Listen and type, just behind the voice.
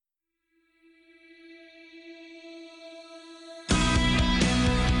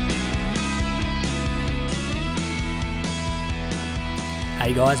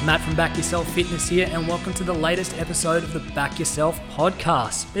Hey guys, Matt from Back Yourself Fitness here, and welcome to the latest episode of the Back Yourself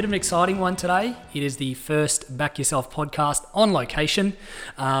podcast. Bit of an exciting one today. It is the first Back Yourself podcast on location.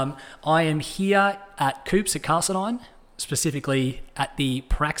 I am here at Coops at Carsedine, specifically at the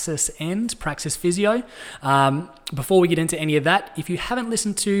Praxis end, Praxis Physio. Before we get into any of that, if you haven't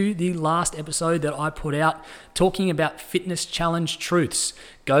listened to the last episode that I put out talking about fitness challenge truths,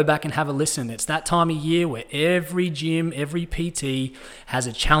 go back and have a listen. It's that time of year where every gym, every PT has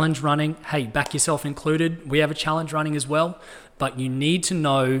a challenge running. Hey, Back Yourself included, we have a challenge running as well, but you need to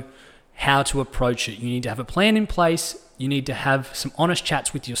know how to approach it. You need to have a plan in place. You need to have some honest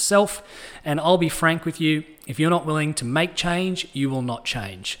chats with yourself. And I'll be frank with you, if you're not willing to make change, you will not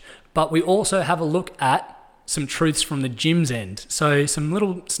change. But we also have a look at some truths from the gym's end. So some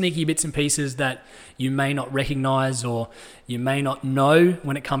little sneaky bits and pieces that you may not recognize or you may not know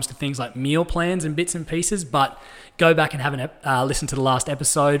when it comes to things like meal plans and bits and pieces, but go back and have a listen to the last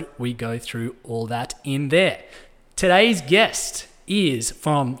episode. We go through all that in there. Today's guest is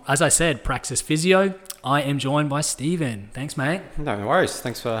from, as I said, Praxis Physio. I am joined by Stephen. Thanks, mate. No worries.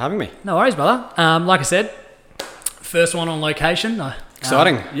 Thanks for having me. No worries, brother. Like I said, first one on location.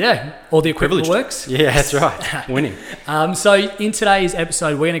 Exciting. Yeah, all the equipment Privileged. works. Yeah, that's right. Winning. So in today's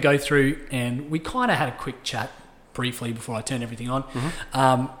episode, we're going to go through, and we kind of had a quick chat briefly before I turn everything on.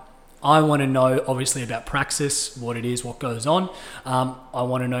 Mm-hmm. I want to know, obviously, about Praxis, what it is, what goes on. I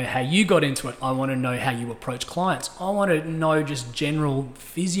want to know how you got into it. I want to know how you approach clients. I want to know just general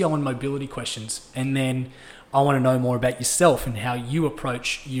physio and mobility questions. And then I want to know more about yourself and how you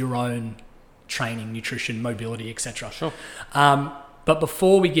approach your own training, nutrition, mobility, etc. Sure. But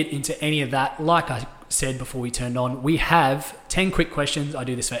before we get into any of that, like I said before we turned on, we have 10 quick questions. I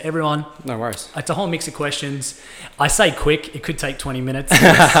do this for everyone. No worries. It's a whole mix of questions. I say quick, it could take 20 minutes.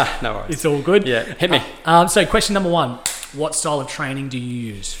 No worries. It's all good. Yeah, hit me. So question number one, what style of training do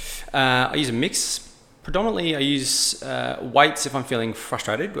you use? I use a mix. Predominantly, I use weights if I'm feeling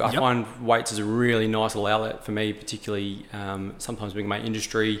frustrated. I find weights is a really nice little outlet for me, particularly sometimes being my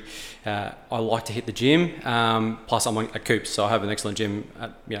industry. I like to hit the gym. Plus, I'm at Coops, so I have an excellent gym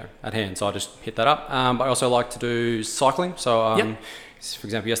at hand, so I just hit that up. But I also like to do cycling. So, for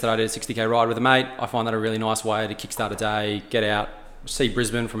example, yesterday I did a 60k ride with a mate. I find that a really nice way to kickstart a day, get out, see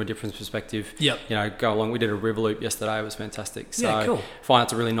Brisbane from a different perspective. Go along. We did a river loop yesterday. It was fantastic. So I find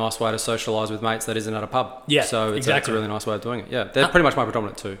it's a really nice way to socialise with mates that isn't at a pub. Yeah, so it's a really nice way of doing it. Yeah, they're pretty much my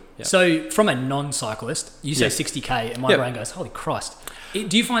predominant too. Yeah. So from a non-cyclist, you say 60k and my brain goes, holy Christ.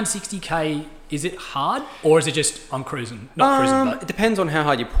 Do you find 60k, is it hard or is it just I'm cruising? Not cruising, but... It depends on how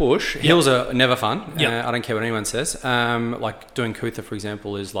hard you push. Hills are never fun. I don't care what anyone says. Like doing Kutha, for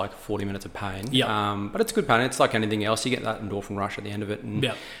example, is like 40 minutes of pain. But it's good pain. It's like anything else. You get that endorphin rush at the end of it.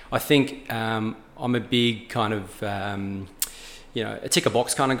 And I think I'm a big kind of... a tick a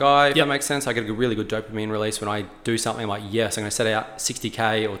box kind of guy, if that makes sense. I get a really good dopamine release when I do something like, yes, I'm going to set out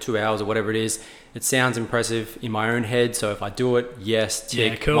 60k or 2 hours or whatever it is. It sounds impressive in my own head. So if I do it, yes,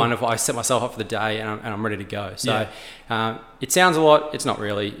 tick. Wonderful. I set myself up for the day and I'm ready to go. So it sounds a lot. It's not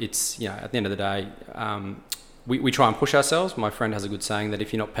really. It's, at the end of the day, we try and push ourselves. My friend has a good saying that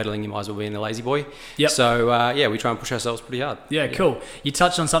if you're not pedaling, you might as well be in a lazy boy. So we try and push ourselves pretty hard. Cool. You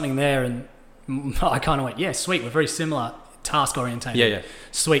touched on something there and I kind of went, sweet. We're very similar. Task orientated.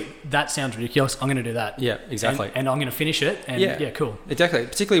 Sweet. That sounds ridiculous. I'm going to do that. Yeah, exactly. And I'm going to finish it. And cool. Exactly.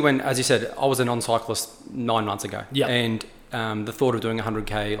 Particularly when, as you said, I was a non-cyclist 9 months ago. Yeah. And the thought of doing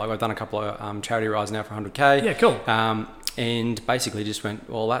 100k, like I've done a couple of charity rides now for 100k. Yeah, cool. And basically just went,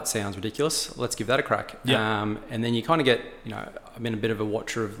 well, that sounds ridiculous. Let's give that a crack. And then you kind of get, I've been a bit of a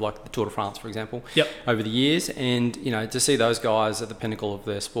watcher of like the Tour de France, for example, over the years. And, to see those guys at the pinnacle of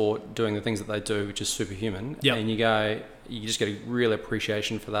their sport doing the things that they do, which is superhuman. And you just get a real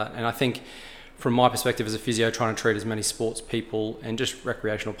appreciation for that. And I think from my perspective as a physio, trying to treat as many sports people and just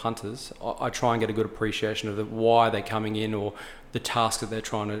recreational punters, I try and get a good appreciation of why they're coming in or the task that they're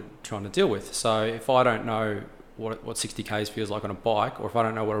trying to deal with. So if I don't know what 60Ks feels like on a bike, or if I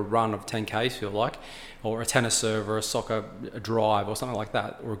don't know what a run of 10Ks feel like, or a tennis serve or a soccer drive or something like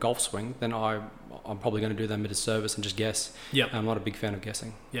that, or a golf swing, then I'm probably going to do them a disservice and just guess. I'm not a big fan of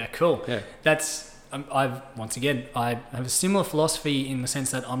guessing. Yeah, cool. Yeah. I have a similar philosophy in the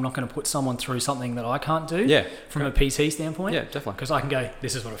sense that I'm not going to put someone through something that I can't do from a PT standpoint. Yeah, definitely. Because I can go,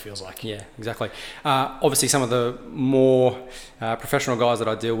 this is what it feels like. Yeah, exactly. Obviously, some of the more professional guys that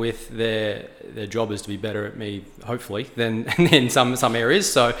I deal with, their job is to be better at me, hopefully, than in some areas.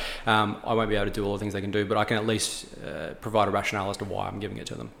 So I won't be able to do all the things they can do, but I can at least provide a rationale as to why I'm giving it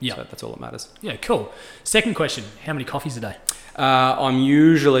to them. Yeah. So that's all that matters. Yeah, cool. Second question, how many coffees a day? I'm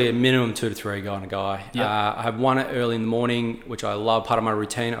usually a minimum 2 to 3 going to go guy. Yep. I have one early in the morning, which I love, part of my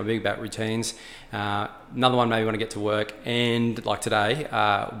routine. I'm big about routines. Another one maybe when I get to work, and like today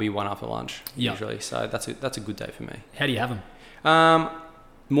will be one after lunch usually. So that's a good day for me. How do you have them?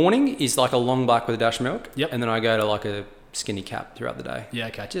 Morning is like a long black with a dash of milk. Yep. And then I go to like a skinny cap throughout the day. Yeah,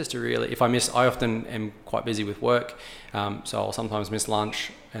 okay. Just to really, if I often am quite busy with work, so I'll sometimes miss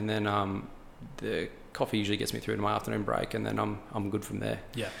lunch, and then the coffee usually gets me through to my afternoon break, and then I'm good from there.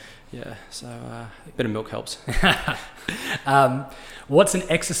 Yeah. Yeah, so a bit of milk helps. What's an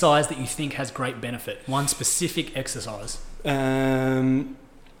exercise that you think has great benefit? One specific exercise? In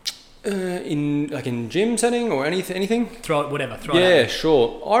gym setting or anything? Throw it, whatever. Yeah,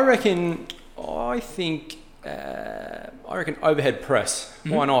 sure. I think overhead press.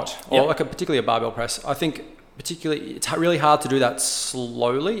 Mm-hmm. Why not? Or particularly a barbell press. I think particularly it's really hard to do that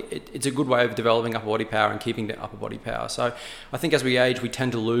slowly. It's a good way of developing upper body power and keeping the upper body power. So I think as we age, we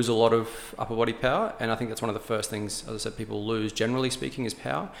tend to lose a lot of upper body power, and I think that's one of the first things, as I said, people lose, generally speaking, is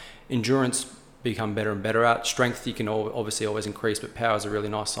power. Endurance become better and better at. Strength you can obviously always increase, but power is a really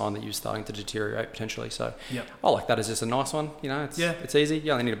nice sign that you're starting to deteriorate potentially. So I like that as just a nice one. You know, it's easy.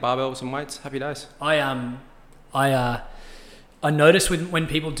 You only need a barbell with some weights. Happy days. I notice when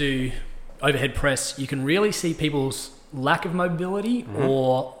people do overhead press, you can really see people's lack of mobility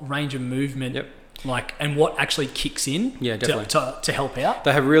or range of movement. Yep. And what actually kicks in to help out.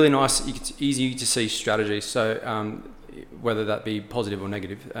 They have really nice, it's easy to see strategies. So whether that be positive or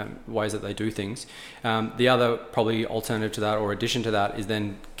negative, ways that they do things. The other probably alternative to that or addition to that is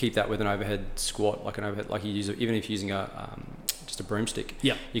then keep that with an overhead squat, like you use, even if you're using just a broomstick.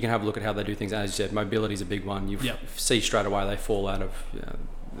 Yeah. You can have a look at how they do things. As you said, mobility is a big one. You see straight away they fall out of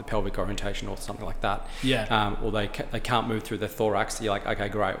the pelvic orientation or something like that. Yeah. Or they can't move through their thorax. You're like, okay,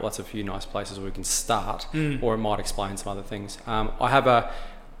 great. Well, that's a few nice places where we can start, or it might explain some other things. I have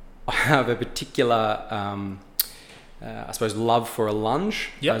a particular, I suppose, love for a lunge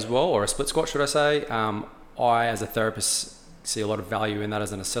as well, or a split squat, should I say. I, as a therapist, see a lot of value in that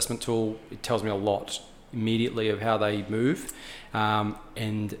as an assessment tool. It tells me a lot immediately of how they move,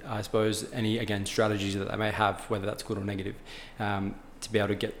 and I suppose any, again, strategies that they may have, whether that's good or negative, to be able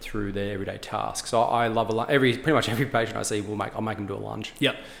to get through their everyday tasks. So I love pretty much every patient I see, I'll make them do a lunge.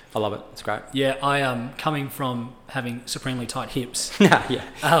 Yep. I love it. It's great. Yeah, I am coming from having supremely tight hips.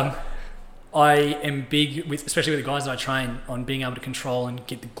 Yeah. I am big with, especially with the guys that I train, on being able to control and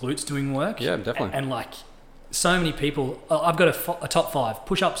get the glutes doing work. Yeah, definitely. And so many people, I've got a top 5: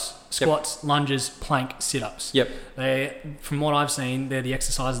 push-ups, squats, lunges, plank, sit-ups. Yep. From what I've seen, they're the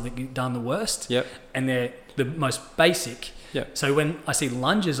exercises that get done the worst. Yep. And they're the most basic. Yeah. So when I see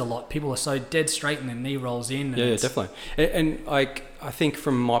lunges a lot, people are so dead straight and their knee rolls in. Yeah, definitely. And I think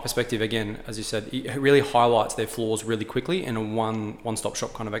from my perspective, again, as you said, it really highlights their flaws really quickly in a one-stop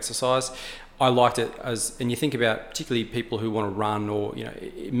shop kind of exercise. I liked it and you think about particularly people who want to run, or,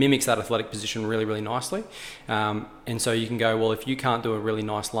 it mimics that athletic position really, really nicely. And so you can go, well, if you can't do a really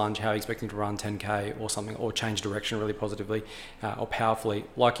nice lunge, how are you expecting to run 10K or something, or change direction really positively or powerfully?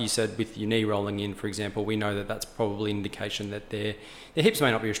 Like you said, with your knee rolling in, for example, we know that that's probably an indication that their hips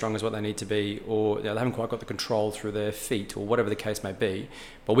may not be as strong as what they need to be, or they haven't quite got the control through their feet, or whatever the case may be.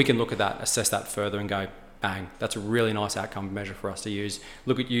 But we can look at that, assess that further, and go, bang, that's a really nice outcome measure for us to use.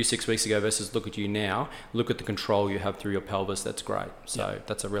 Look at you 6 weeks ago versus look at you now. Look at the control you have through your pelvis. That's great. So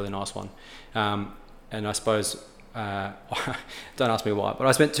that's a really nice one. And I suppose, don't ask me why, but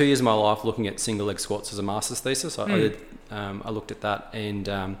I spent 2 years of my life looking at single leg squats as a master's thesis. I looked at that,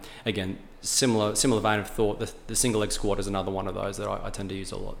 and again, similar vein of thought. The single leg squat is another one of those that I tend to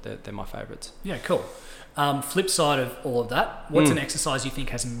use a lot. They're my favourites. Yeah, cool. Flip side of all of that, what's an exercise you think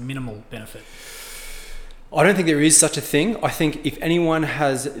has minimal benefit? I don't think there is such a thing. I think if anyone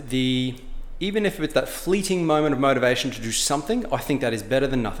has even if it's that fleeting moment of motivation to do something, I think that is better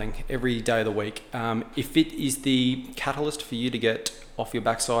than nothing every day of the week. If it is the catalyst for you to get off your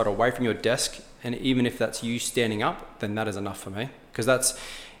backside or away from your desk, and even if that's you standing up, then that is enough for me, because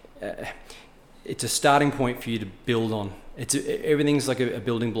it's a starting point for you to build on. Everything's like a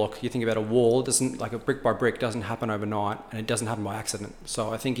building block. You think about a wall, it doesn't, like a brick by brick, doesn't happen overnight, and it doesn't happen by accident.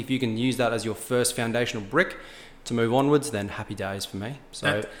 So I think if you can use that as your first foundational brick to move onwards, then happy days for me.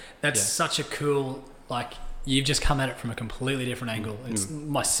 So that's such a cool, you've just come at it from a completely different angle. It's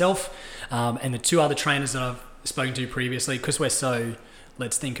myself and the 2 other trainers that I've spoken to previously, because we're so,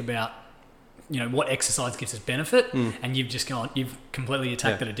 let's think about, what exercise gives us benefit, and you've completely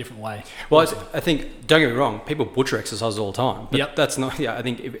attacked it a different way. Well, I think, don't get me wrong, people butcher exercises all the time, but that's not, I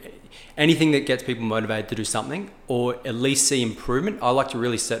think anything that gets people motivated to do something, or at least see improvement, I like to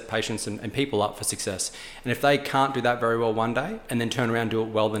really set patients and people up for success. And if they can't do that very well one day and then turn around and do it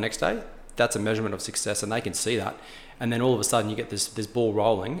well the next day, that's a measurement of success, and they can see that. And then all of a sudden you get this ball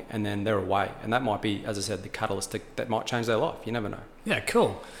rolling, and then they're away. And that might be, as I said, the catalyst that might change their life. You never know. Yeah,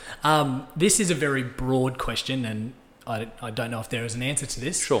 cool. This is a very broad question, and I don't know if there is an answer to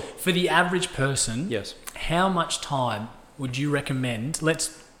this. Sure. For the average person, yes, how much time would you recommend?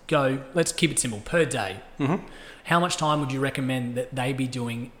 Let's keep it simple, per day. Mm-hmm. How much time would you recommend that they be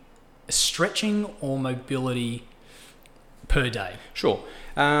doing stretching or mobility per day? Sure.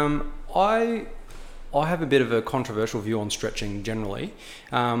 I have a bit of a controversial view on stretching generally.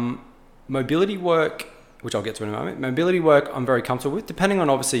 Mobility work, which I'll get to in a moment, mobility work I'm very comfortable with, depending on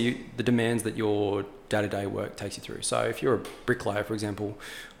obviously the demands that your day-to-day work takes you through. So if you're a bricklayer, for example,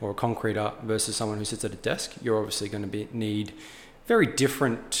 or a concreter versus someone who sits at a desk, you're obviously going to need very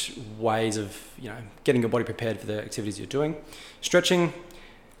different ways of getting your body prepared for the activities you're doing. Stretching,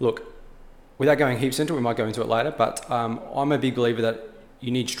 look, without going heaps into it, we might go into it later, but I'm a big believer that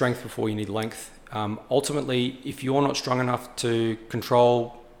you need strength before you need length. Ultimately, if you're not strong enough to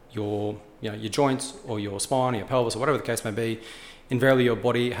control your joints or your spine or your pelvis or whatever the case may be, invariably your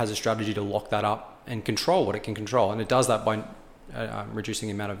body has a strategy to lock that up and control what it can control. And it does that by reducing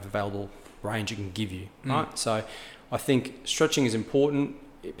the amount of available range it can give you, right? So I think stretching is important,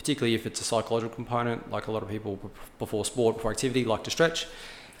 particularly if it's a psychological component, like a lot of people before sport, before activity, like to stretch.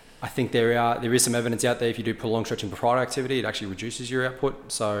 I think there is some evidence out there if you do prolonged stretching before activity, it actually reduces your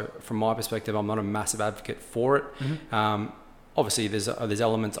output. So from my perspective, I'm not a massive advocate for it. Mm-hmm. Obviously, there's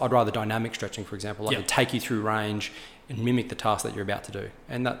elements. I'd rather dynamic stretching, for example, like to take you through range and mimic the task that you're about to do.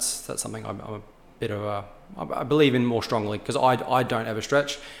 And that's something I'm a bit of I believe in more strongly, because I don't ever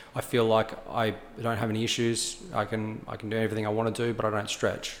stretch. I feel like I don't have any issues. I can do everything I want to do, but I don't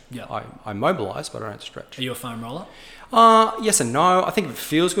stretch. Yeah. I mobilise, but I don't stretch. Are you a foam roller? Yes and no. I think if it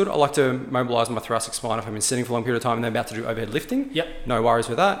feels good, I like to mobilise my thoracic spine if I've been sitting for a long period of time and they're about to do overhead lifting. Yep. No worries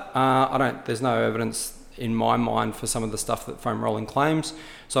with that. There's no evidence in my mind for some of the stuff that foam rolling claims,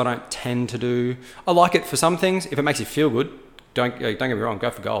 so I don't tend to do. I like it for some things. If it makes you feel good, don't get me wrong, go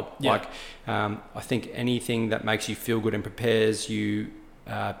for gold. Yeah. I think anything that makes you feel good and prepares you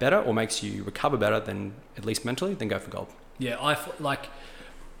better or makes you recover better, than at least mentally, then go for gold. Yeah,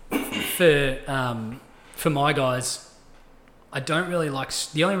 for my guys, I don't really like,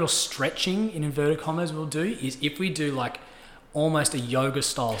 the only real stretching in inverted commas we'll do is if we do like almost a yoga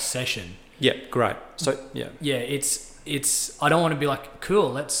style session. Yeah, great. So yeah, it's I don't want to be like,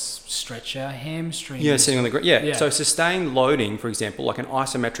 cool, let's stretch our hamstrings. Yeah, sitting on the ground. Yeah. So sustained loading, for example, like an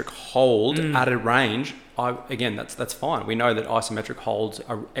isometric hold at a range, that's fine. We know that isometric holds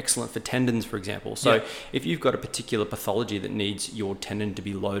are excellent for tendons, for example. So if you've got a particular pathology that needs your tendon to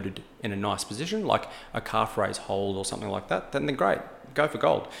be loaded in a nice position, like a calf raise hold or something like that, then great, go for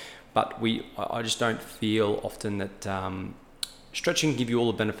gold. But I just don't feel often that stretching can give you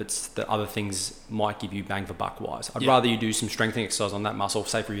all the benefits that other things might give you bang for buck wise. I'd rather you do some strengthening exercise on that muscle,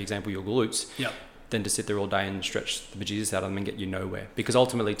 say for example your glutes, than to sit there all day and stretch the bejesus out of them and get you nowhere. Because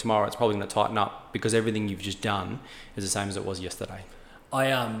ultimately tomorrow it's probably going to tighten up because everything you've just done is the same as it was yesterday.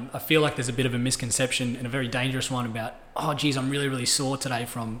 I feel like there's a bit of a misconception and a very dangerous one about, oh geez, I'm really, really sore today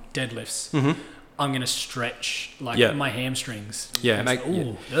from deadlifts. Mm-hmm. I'm going to stretch my hamstrings. Yeah.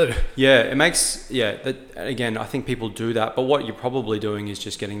 Again, I think people do that, but what you're probably doing is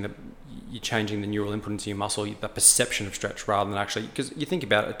just you're changing the neural input into your muscle, the perception of stretch, rather than actually, because you think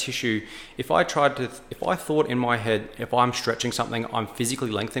about a tissue, if I thought in my head, if I'm stretching something, I'm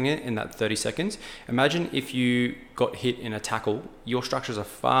physically lengthening it in that 30 seconds. Imagine if you got hit in a tackle, your structures are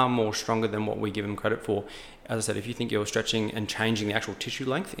far more stronger than what we give them credit for. As I said, if you think you're stretching and changing the actual tissue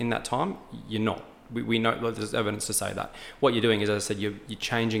length in that time, you're not. We know there's evidence to say that. What you're doing is, as I said, you're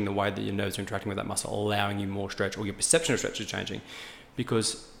changing the way that your nerves are interacting with that muscle, allowing you more stretch, or your perception of stretch is changing.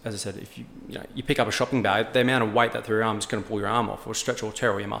 Because, as I said, if you pick up a shopping bag, the amount of weight that through your arm is going to pull your arm off or stretch or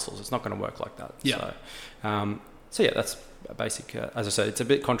tear all your muscles. It's not going to work like that. Yeah. So that's a basic. As I said, it's a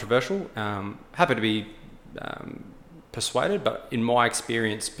bit controversial. Happy to be persuaded, but in my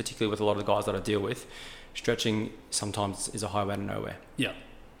experience, particularly with a lot of the guys that I deal with, stretching sometimes is a highway to nowhere. Yeah.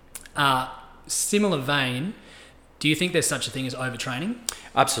 Similar vein, do you think there's such a thing as overtraining?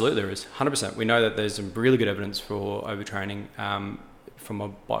 Absolutely, there is. 100%. We know that there's some really good evidence for overtraining from a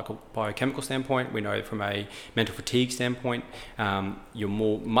biochemical standpoint. We know from a mental fatigue standpoint, you're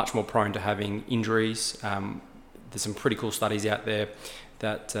much more prone to having injuries. There's some pretty cool studies out there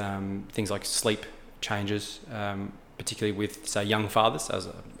that things like sleep changes, particularly with, say, young fathers.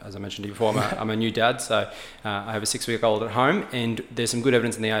 As I mentioned to you before, I'm a new dad, so I have a 6-week-old at home, and there's some good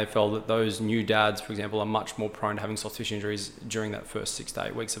evidence in the AFL that those new dads, for example, are much more prone to having soft tissue injuries during that first 6 to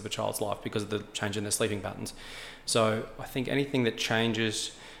 8 weeks of a child's life because of the change in their sleeping patterns. So I think anything that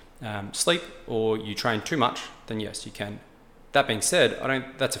changes sleep or you train too much, then yes, you can. That being said,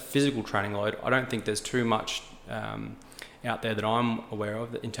 that's a physical training load. I don't think there's too much out there that I'm aware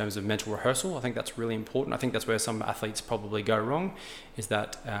of in terms of mental rehearsal. I think that's really important. I think that's where some athletes probably go wrong, is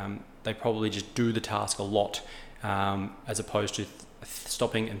that they probably just do the task a lot as opposed to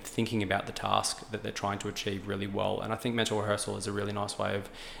stopping and thinking about the task that they're trying to achieve really well. And I think mental rehearsal is a really nice way of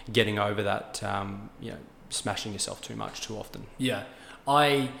getting over that, smashing yourself too much too often. Yeah.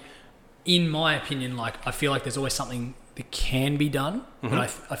 In my opinion, I feel like there's always something that can be done, but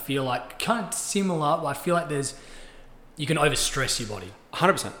I feel like kind of similar. I feel like you can overstress your body.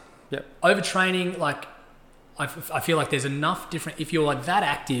 100%. Yeah. Overtraining, I feel like there's enough different. If you're that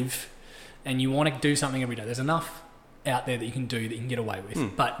active and you want to do something every day, there's enough out there that you can do that you can get away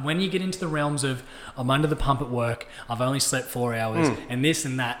with. But when you get into the realms of I'm under the pump at work, I've only slept 4 hours, and this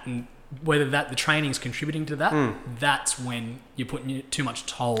and that, and whether the training is contributing to that, that's when you're putting too much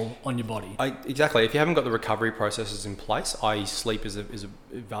toll on your body. Exactly. If you haven't got the recovery processes in place, i.e. sleep is a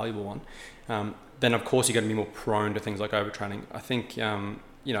valuable one, then of course you're going to be more prone to things like overtraining. I think,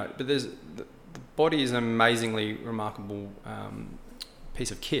 but the body is an amazingly remarkable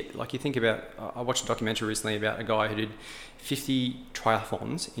piece of kit. Like you think about, I watched a documentary recently about a guy who did 50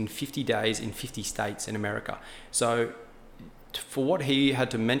 triathlons in 50 days in 50 states in America. So for what he had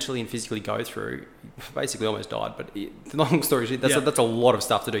to mentally and physically go through, basically almost died. But the long story short, that's a lot of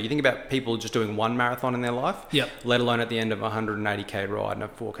stuff to do. You think about people just doing one marathon in their life, let alone at the end of a 180k ride and a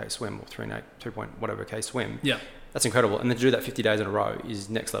 4k swim or 2 point whatever k swim. Yeah. That's incredible. And then to do that 50 days in a row is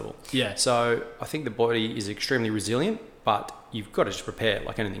next level. Yeah. So I think the body is extremely resilient, but you've got to just prepare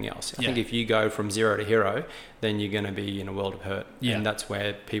like anything else. I think if you go from zero to hero, then you're going to be in a world of hurt. Yeah. And that's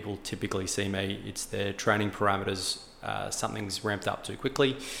where people typically see me. It's their training parameters. Something's ramped up too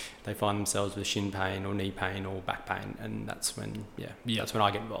quickly. They find themselves with shin pain or knee pain or back pain. And that's when, that's when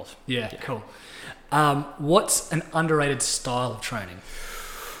I get involved. Yeah. Cool. What's an underrated style of training?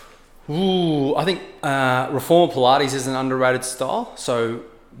 Ooh, I think Reformer Pilates is an underrated style. So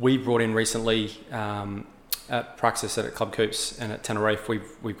we brought in recently at Praxis at Club Coops and at Tenerife,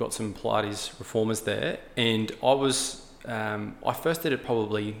 we've got some Pilates reformers there. And I first did it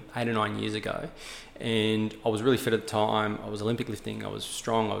probably 8 or 9 years ago, and I was really fit at the time. I was Olympic lifting, I was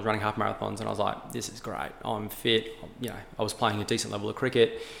strong, I was running half marathons, and I was like, this is great, I'm fit. I was playing a decent level of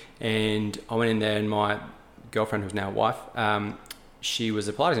cricket, and I went in there, and my girlfriend, who's now a wife, she was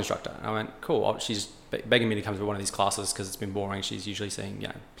a Pilates instructor. And I went, cool, she's begging me to come to one of these classes because it's been boring. She's usually seeing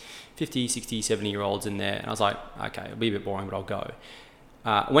 50, 60, 70-year-olds in there. And I was like, okay, it'll be a bit boring, but I'll go.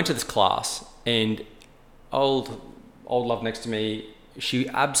 I went to this class, and old love next to me, she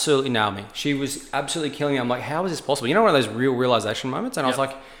absolutely nailed me. She was absolutely killing me. I'm like, how is this possible? One of those real realization moments. And I was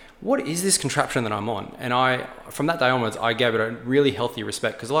like, what is this contraption that I'm on? And from that day onwards, I gave it a really healthy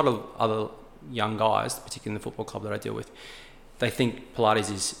respect, because a lot of other young guys, particularly in the football club that I deal with, they think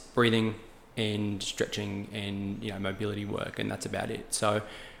Pilates is breathing and stretching and mobility work, and that's about it. So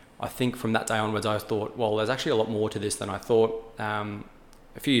I think from that day onwards, I thought, well, there's actually a lot more to this than I thought.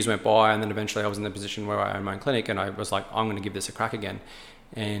 A few years went by, and then eventually I was in the position where I owned my own clinic, and I was like, I'm going to give this a crack again.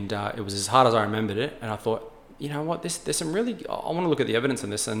 And it was as hard as I remembered it. And I thought, you know what, there's some really, I want to look at the evidence in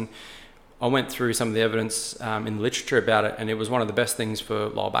this. And I went through some of the evidence in the literature about it, and it was one of the best things for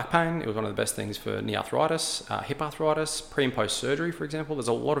lower back pain. It was one of the best things for knee arthritis, hip arthritis, pre and post surgery, for example. There's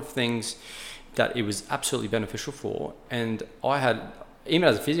a lot of things that it was absolutely beneficial for. And even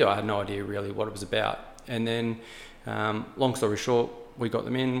as a physio, I had no idea really what it was about. And then, long story short, we got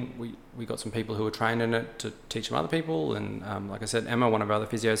them in. We got some people who were trained in it to teach some other people. And like I said, Emma, one of our other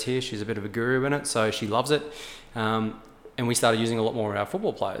physios here, she's a bit of a guru in it, so she loves it. And we started using a lot more of our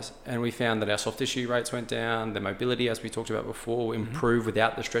football players, and we found that our soft tissue rates went down, the mobility, as we talked about before, improved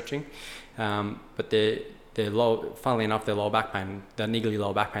without the stretching. But their low, funnily enough, their lower back pain, the niggly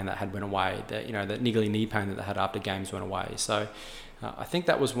lower back pain that had went away, that that niggly knee pain that they had after games went away. So I think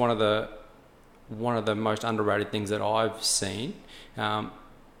that was one of the most underrated things that I've seen.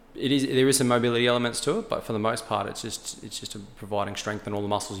 There is some mobility elements to it, but for the most part, it's just providing strength in all the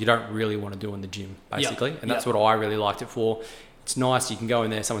muscles you don't really want to do in the gym, basically. And that's what I really liked it for. It's nice, you can go in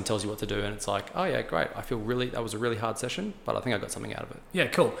there, someone tells you what to do, and it's like, oh yeah, great. I feel that was a really hard session, but I think I got something out of it. Yeah,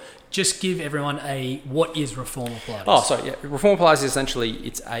 cool. Just give everyone what is Reformer Pilates? Oh, so yeah, Reformer Pilates is essentially,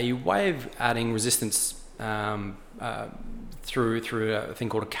 it's a way of adding resistance through a thing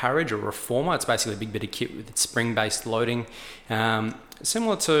called a carriage or a reformer. It's basically a big bit of kit with its spring-based loading.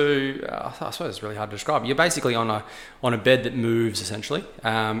 Similar to, I suppose it's really hard to describe. You're basically on a bed that moves essentially,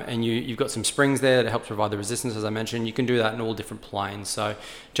 and you've got some springs there that helps provide the resistance, as I mentioned. You can do that in all different planes. So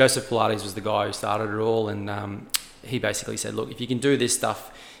Joseph Pilates was the guy who started it all, and he basically said, look, if you can do this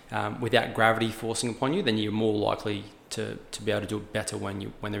stuff without gravity forcing upon you, then you're more likely to be able to do it better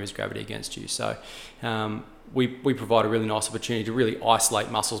when there is gravity against you. So we provide a really nice opportunity to really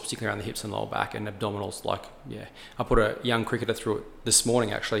isolate muscles, particularly around the hips and lower back and abdominals. I put a young cricketer through it this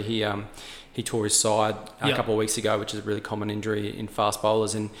morning. Actually, he tore his side a couple of weeks ago, which is a really common injury in fast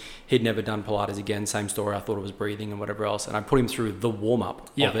bowlers, and he'd never done Pilates again. Same story. I thought it was breathing and whatever else, and I put him through the warm up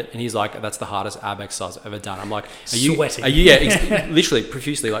of it, and he's like, "That's the hardest ab exercise I've ever done." I'm like, "Sweating." Literally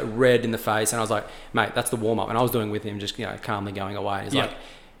profusely, like red in the face, and I was like, "Mate, that's the warm up," and I was doing with him, just calmly going away. And he's like,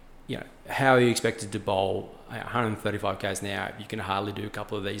 how are you expected to bowl 135 k's an hour? You can hardly do a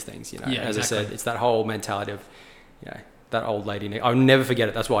couple of these things. As I said, it's that whole mentality of, that old lady. I'll never forget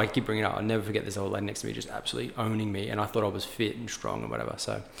it. That's why I keep bringing it up. I'll never forget this old lady next to me just absolutely owning me, and I thought I was fit and strong and whatever.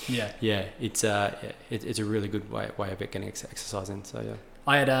 So it's a really good way of getting exercise in. So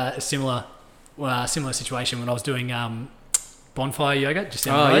I had a similar situation when I was doing bonfire yoga just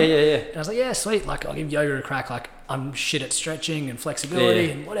down the road. And I was like, yeah, sweet. Like, I'll give yoga a crack. Like, I'm shit at stretching and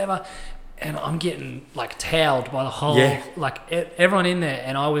flexibility and whatever. And I'm getting like towed by the whole, everyone in there.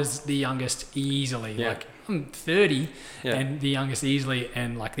 And I was the youngest easily. Like, I'm 30 and the youngest easily.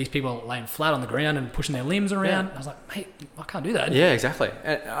 And like, these people are laying flat on the ground and pushing their limbs around. I was like, mate, I can't do that. Yeah, exactly.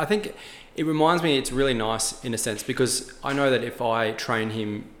 And I think it reminds me, it's really nice in a sense, because I know that if I train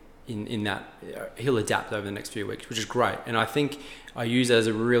him in that, he'll adapt over the next few weeks, which is great. And I think I use it as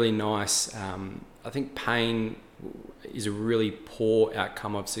a really nice, I think pain is a really poor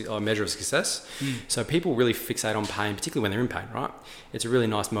outcome of a measure of success. So people really fixate on pain, particularly when they're in pain, right? It's a really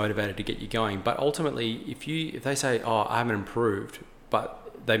nice motivator to get you going. But ultimately, if they say, oh, I haven't improved,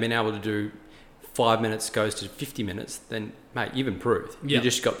 but they've been able to do 5 minutes goes to 50 minutes, then mate, you've improved. You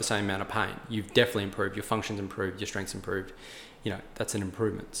just got the same amount of pain. You've definitely improved. Your function's improved. Your strength's improved. That's an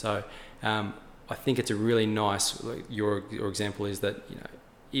improvement. So I think it's a really nice, your example is that,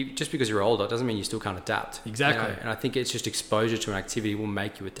 just because you're older doesn't mean you still can't adapt. Exactly. And I think it's just exposure to an activity will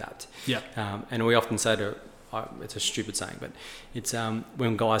make you adapt. Yeah. And we often say it's a stupid saying, but it's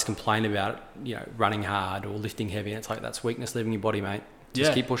when guys complain about running hard or lifting heavy, and it's like, that's weakness leaving your body, mate.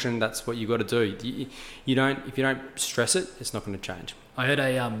 Just keep pushing. That's what you got to do. If you don't stress it, it's not going to change. I heard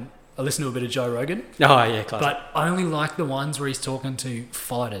I listened to a bit of Joe Rogan. Oh yeah, classic. But I only like the ones where he's talking to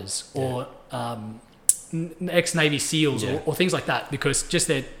fighters or ex-Navy SEALs or things like that, because just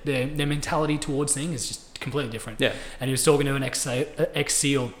their mentality towards things is just completely different. Yeah. And he was talking to an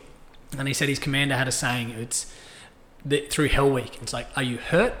ex-SEAL, and he said his commander had a saying, it's through Hell Week. It's like, are you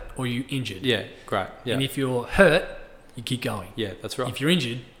hurt or are you injured? Yeah, great. Yeah. And if you're hurt, you keep going. Yeah, that's right. If you're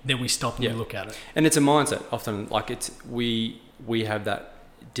injured, then we stop and we look at it. And it's a mindset. Often, like we have that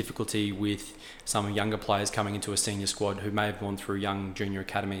difficulty with some younger players coming into a senior squad who may have gone through young junior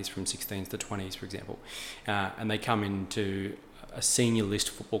academies from 16s to 20s, for example, and they come into a senior list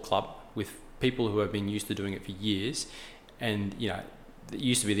football club with people who have been used to doing it for years. And it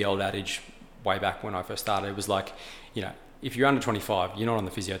used to be the old adage way back when I first started. It was like, if you're under 25, you're not on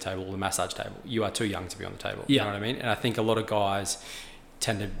the physio table or the massage table. You are too young to be on the table. You know what I mean? And I think a lot of guys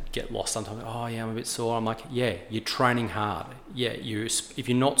tend to get lost sometimes. Oh yeah, I'm a bit sore. I'm like, yeah, you're training hard. Yeah, if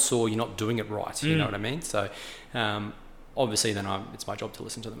you're not sore, you're not doing it right. You know what I mean? So obviously then it's my job to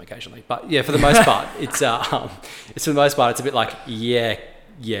listen to them occasionally. But yeah, for the most part, it's for the most part, it's a bit like,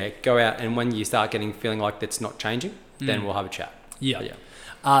 go out, and when you start feeling like that's not changing, then we'll have a chat. Yeah.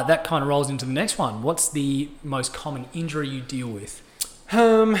 That kind of rolls into the next one. What's the most common injury you deal with?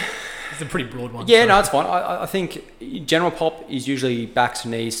 It's a pretty broad one. Yeah, no, it's fine. I think general pop is usually backs,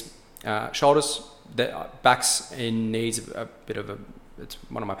 knees, shoulders. Backs and knees are a bit of it's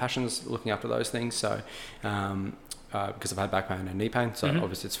one of my passions, looking after those things. So, because I've had back pain and knee pain, so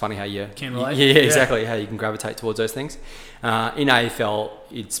obviously it's funny how you can relate. Yeah, exactly. How you can gravitate towards those things. In AFL,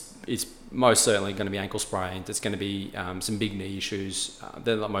 it's most certainly going to be ankle sprains. It's going to be some big knee issues.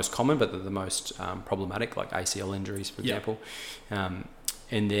 They're the most common, but they're the most problematic, like ACL injuries, for example.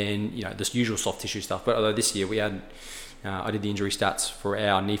 And then this usual soft tissue stuff. But although this year we had, I did the injury stats for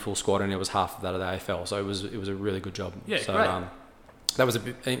our knee full squad, and it was half of that of the AFL. So it was a really good job. Yeah, so, great. That was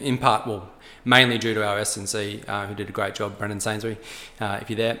in part, mainly due to our S&C, who did a great job, Brendan Sainsbury. If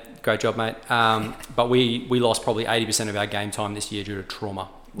you're there, great job, mate. But we lost probably 80% of our game time this year due to trauma,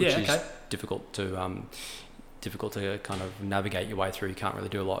 which is difficult to kind of navigate your way through. You can't really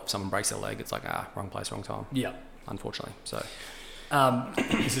do a lot. If someone breaks their leg, it's like, wrong place, wrong time. Yeah. Unfortunately. So.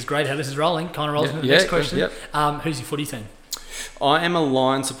 This is great how this is rolling. Kind of rolls into the next question. Who's your footy team? I am a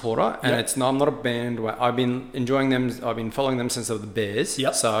Lions supporter, and I'm not a band. I've been enjoying them. I've been following them since they were the Bears.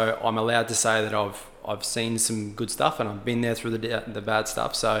 So I'm allowed to say that I've seen some good stuff, and I've been there through the bad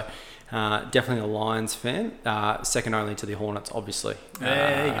stuff. So Definitely a Lions fan. Second only to the Hornets, obviously.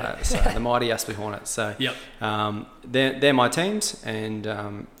 There you go. So the mighty Aspley Hornets. So yep. They're my teams, and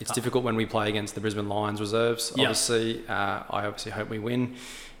it's difficult when we play against the Brisbane Lions reserves. Yep. Obviously, I obviously hope we win.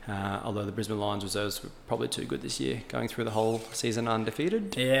 Although the Brisbane Lions reserves were probably too good this year, going through the whole season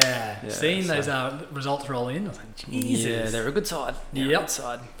undefeated. Yeah. Seeing those results roll in, I was like, Jesus. Yeah, they're a good side. Yep. A good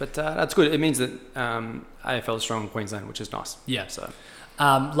side. But that's good. It means that AFL is strong in Queensland, which is nice. Yeah. So,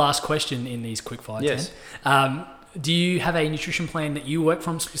 last question in these quick fire. Yes. Do you have a nutrition plan that you work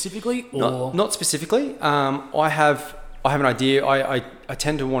from specifically, or not specifically? I have an idea. I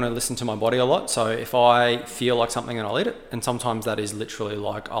tend to want to listen to my body a lot. So if I feel like something, then I'll eat it. And sometimes that is literally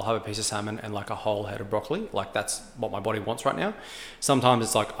like I'll have a piece of salmon and like a whole head of broccoli. Like that's what my body wants right now. Sometimes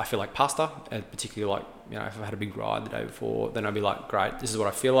it's like I feel like pasta, and particularly like, you know, if I've had a big ride the day before, then I'll be like, great, this is what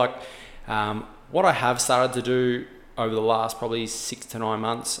I feel like. What I have started to do over the last probably 6 to 9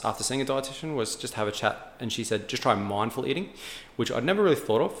 months after seeing a dietitian was just have a chat, and she said just try mindful eating, which I'd never really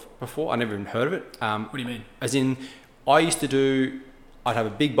thought of before. I never even heard of it. What do you mean? As in, I'd have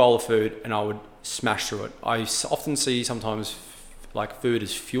a big bowl of food and I would smash through it. I often see sometimes like food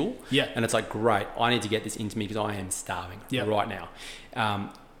as fuel. Yeah. And it's like, great, I need to get this into me because I am starving right now.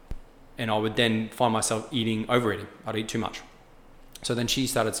 And I would then find myself overeating. I'd eat too much. So then she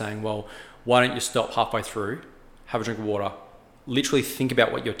started saying, well, why don't you stop halfway through, have a drink of water, literally think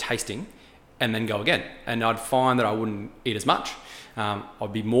about what you're tasting, and then go again. And I'd find that I wouldn't eat as much.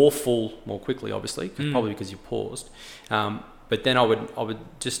 I'd be more full more quickly, obviously, probably because you paused. But then I would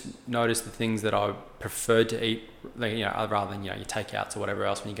just notice the things that I preferred to eat, like, you know, rather than, you know, your takeouts or whatever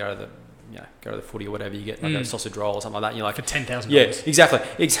else. When you go to the footy or whatever, you get like a sausage roll or something like that, and you're like, for $10,000. Yeah,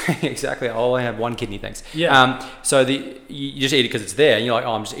 exactly. I only have one kidney, thanks. Yeah. So you just eat it because it's there, and you're like,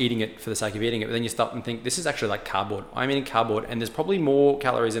 oh, I'm just eating it for the sake of eating it. But then you stop and think, this is actually like cardboard. I'm eating cardboard, and there's probably more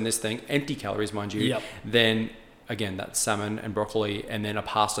calories in this thing, empty calories, mind you, than, again, that salmon and broccoli and then a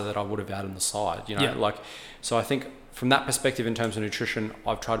pasta that I would have had on the side, you know, so I think from that perspective, in terms of nutrition,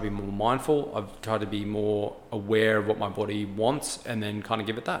 I've tried to be more mindful. I've tried to be more aware of what my body wants, and then kind of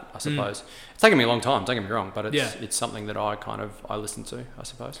give it that, I suppose. It's taken me a long time, don't get me wrong, but it's something that I listen to, I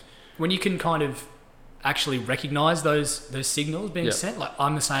suppose. When you can kind of actually recognize those signals being sent, like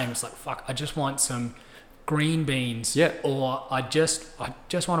I'm the same. It's like, fuck, I just want some green beans, or I just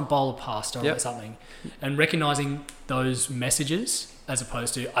want a bowl of pasta or something, and recognizing those messages as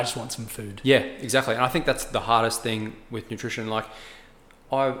opposed to I just want some food. Yeah, exactly. And I think that's the hardest thing with nutrition. Like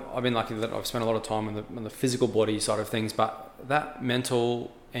I've been lucky that I've spent a lot of time on the physical body side of things, but that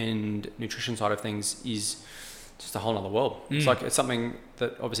mental and nutrition side of things is just a whole other world. It's something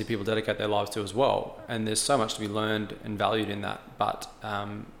that obviously people dedicate their lives to as well, and there's so much to be learned and valued in that, but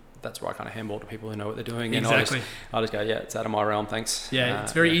that's where I kind of handball to people who know what they're doing. Exactly. And I just go, yeah, it's out of my realm, thanks. Yeah,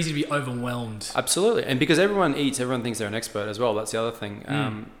 it's very easy to be overwhelmed. Absolutely. And because everyone thinks they're an expert as well. That's the other thing.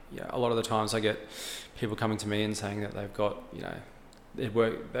 A lot of the times I get people coming to me and saying that they've got, you know, they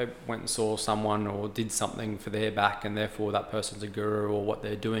went and saw someone or did something for their back, and therefore that person's a guru, or what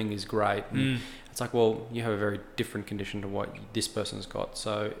they're doing is great. And it's like, well, you have a very different condition to what this person's got.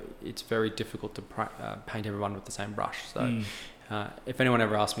 So it's very difficult to paint everyone with the same brush. So if anyone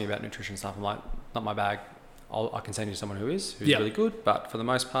ever asks me about nutrition stuff, I'm like, not my bag. I can send you someone who's really good, but for the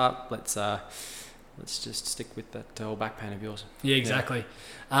most part, let's just stick with that whole back pain of yours. Yeah, exactly.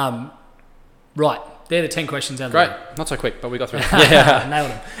 Right, they're the 10 questions out of the way. Great, not so quick, but we got through it.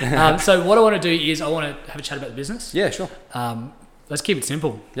 Nailed them. So what I want to do is I want to have a chat about the business. Yeah, sure. Let's keep it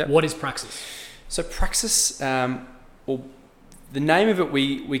simple. Yep. What is Praxis? So Praxis, well, the name of it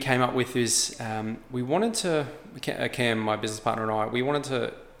we came up with is we wanted to, Cam, my business partner, and I, we wanted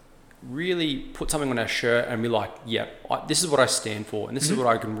to really put something on our shirt and be like, this is what I stand for, and this is what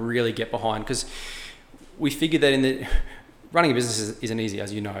I can really get behind, because we figured that running a business isn't easy,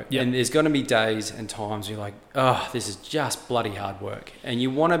 as you know, and there's going to be days and times where you're like, oh, this is just bloody hard work, and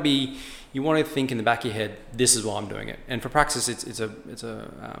you want to think in the back of your head, this is why I'm doing it. And for Praxis, it's a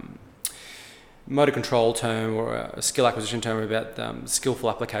motor control term, or a skill acquisition term about skillful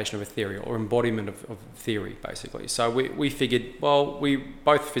application of a theory, or embodiment of theory, basically. So we figured, well, we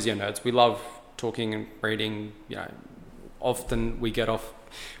both physio nerds, we love talking and reading. You know, often we're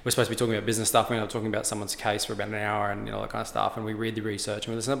supposed to be talking about business stuff, we're talking about someone's case for about an hour, and that kind of stuff, and we read the research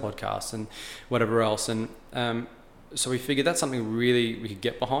and we listen to podcasts and whatever else, and so we figured that's something really we could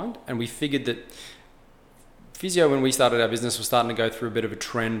get behind. And we figured that physio, when we started our business, was starting to go through a bit of a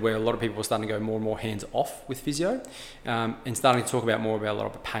trend where a lot of people were starting to go more and more hands off with physio, and starting to talk about more about a lot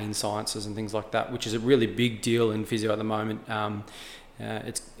of the pain sciences and things like that, which is a really big deal in physio at the moment.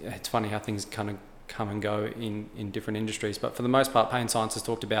 It's funny how things kind of come and go in different industries. But for the most part, pain science has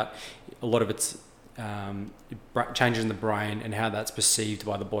talked about a lot of its changes in the brain and how that's perceived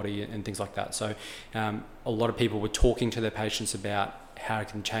by the body and things like that. So a lot of people were talking to their patients about how it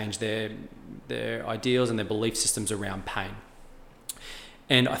can change their ideals and their belief systems around pain.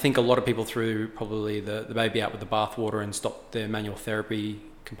 And I think a lot of people threw probably the baby out with the bathwater and stopped their manual therapy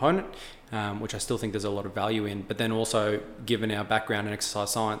component, which I still think there's a lot of value in. But then also, given our background in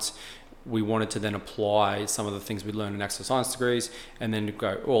exercise science, we wanted to then apply some of the things we learned in exercise science degrees and then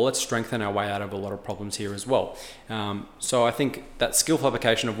go, well, let's strengthen our way out of a lot of problems here as well. So I think that skillful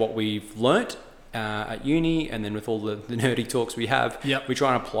application of what we've learnt at uni, and then with all the nerdy talks we have, we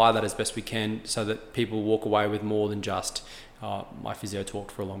try and apply that as best we can so that people walk away with more than just my physio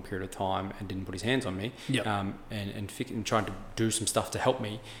talked for a long period of time and didn't put his hands on me, and trying to do some stuff to help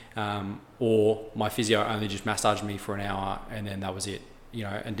me, or my physio only just massaged me for an hour and then that was it,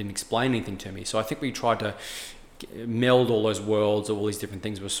 and didn't explain anything to me. So I think we tried to meld all those worlds, all these different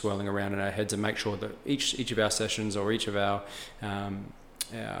things were swirling around in our heads, and make sure that each of our sessions or each of our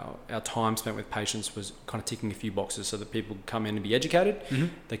time spent with patients was kind of ticking a few boxes so that people could come in and be educated.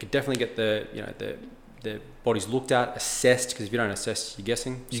 They could definitely get their bodies looked at, assessed, because if you don't assess, you're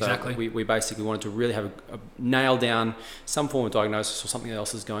guessing. Exactly. So we basically wanted to really have a nail down some form of diagnosis or something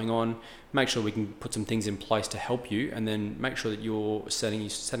else is going on, make sure we can put some things in place to help you, and then make sure that you're setting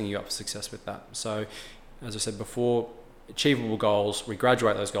you up for success with that. So, as I said before, achievable goals, we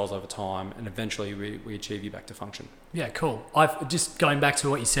graduate those goals over time, and eventually we achieve you back to function. Yeah, cool. I've just going back to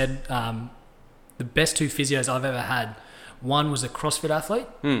what you said, the best two physios I've ever had, one was a CrossFit athlete,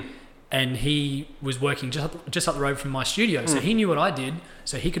 and he was working just up the road from my studio. So he knew what I did,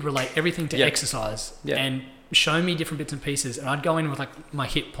 so he could relate everything to exercise and show me different bits and pieces. And I'd go in with like my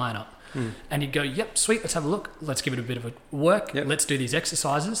hip planner. And he'd go, yep, sweet, let's have a look. Let's give it a bit of a work. Let's do these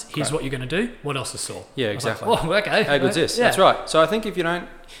exercises. Here's what you're going to do. What else is sore? Yeah, exactly. Like, oh, okay. How good's this? That's right. So I think if you don't,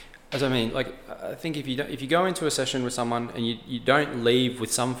 I think if you go into a session with someone and you don't leave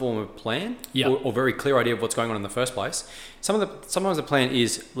with some form of plan or very clear idea of what's going on in the first place, sometimes the plan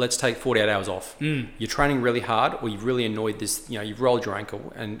is, let's take 48 hours off. You're training really hard, or you've really annoyed this, you've rolled your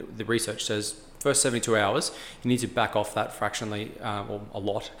ankle, and the research says first 72 hours, you need to back off that fractionally, or a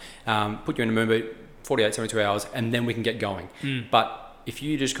lot, put you in a moon boot, 48, 72 hours, and then we can get going. But if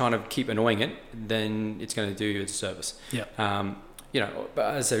you just kind of keep annoying it, then it's going to do you a disservice. But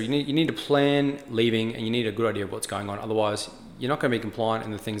as I said, you need to plan leaving, and you need a good idea of what's going on. Otherwise, you're not going to be compliant in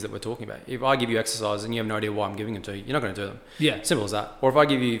the things that we're talking about. If I give you exercises and you have no idea why I'm giving them to you, you're not going to do them. Yeah. Simple as that. Or if I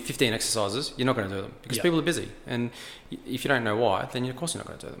give you 15 exercises, you're not going to do them because people are busy. And if you don't know why, then of course you're not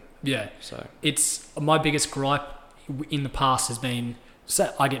going to do them. Yeah. So it's my biggest gripe in the past has been,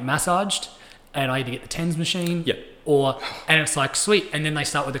 so I get massaged and I either get the TENS machine and it's like, sweet. And then they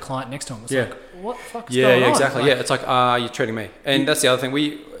start with the client next to them. It's like, what the fuck is going on? Yeah, exactly. Like, it's like, you're treating me. And that's the other thing.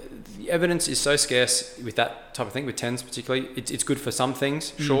 The evidence is so scarce with that type of thing, with TENS particularly. It's good for some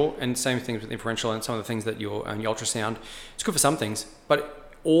things, sure, and same things with inferential and some of the things that your ultrasound. It's good for some things,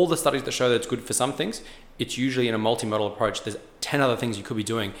 but all the studies that show that it's good for some things, it's usually in a multimodal approach. There's 10 other things you could be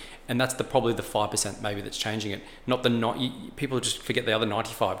doing, and that's probably the 5% maybe that's changing it. People just forget the other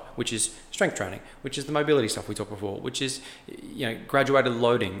 95, which is strength training, which is the mobility stuff we talked before, which is graduated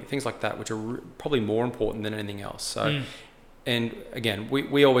loading, things like that, which are probably more important than anything else. So. And again,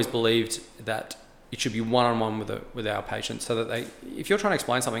 we always believed that it should be one-on-one with our patients, so that if you're trying to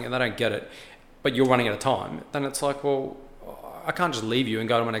explain something and they don't get it, but you're running out of time, then it's like, well, I can't just leave you and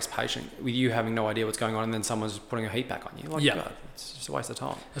go to my next patient with you having no idea what's going on, and then someone's putting a heat back on you. Like, God, it's just a waste of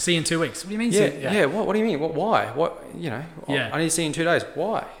time. I'll see you in 2 weeks. What do you mean? What do you mean? Why? I need to see you in 2 days.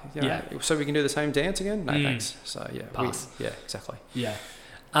 Why? So we can do the same dance again? No, thanks. So pass. Exactly. Yeah.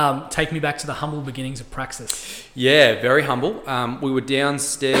 Take me back to the humble beginnings of Praxis. Yeah, very humble. We were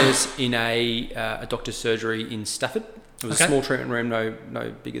downstairs in a doctor's surgery in Stafford. It was a small treatment room,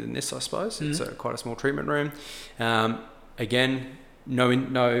 no bigger than this, I suppose. It's quite a small treatment room. Again,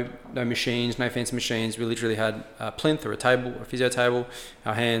 no machines, no fancy machines. We literally had a plinth or a table, a physio table,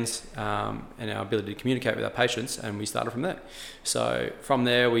 our hands, and our ability to communicate with our patients, and we started from there. So from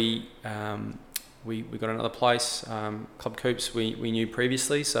there, we got another place, Club Coops, we knew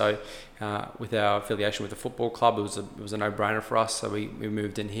previously. So with our affiliation with the football club, it was a no-brainer for us. So we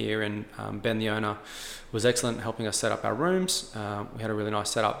moved in here, and Ben, the owner, was excellent helping us set up our rooms. We had a really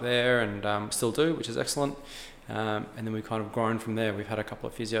nice setup there, and still do, which is excellent. And then we've kind of grown from there. We've had a couple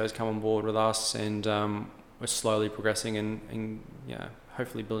of physios come on board with us, and we're slowly progressing and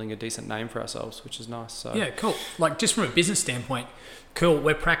hopefully building a decent name for ourselves, which is nice. So yeah, cool. Like, just from a business standpoint, cool.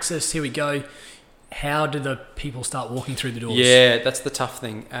 We're Praxis. Here we go. how do the people start walking through the doors? Yeah, that's the tough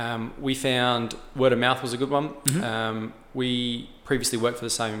thing. We found word of mouth was a good one. Mm-hmm. We previously worked for the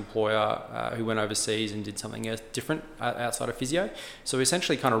same employer who went overseas and did something else different outside of physio. So we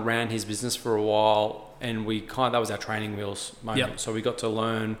essentially kind of ran his business for a while, and that was our training wheels moment. Yep. So we got to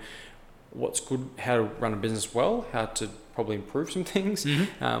learn what's good, how to run a business well, how to probably improve some things,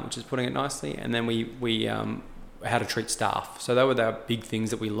 which is putting it nicely. And then we how to treat staff. So that were the big things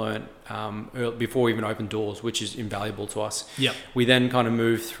that we learned before we even opened doors, which is invaluable to us. Yep. We then kind of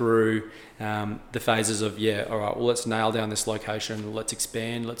moved through the phases of, all right, well, let's nail down this location, let's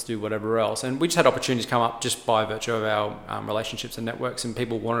expand, let's do whatever else. And we just had opportunities come up just by virtue of our relationships and networks, and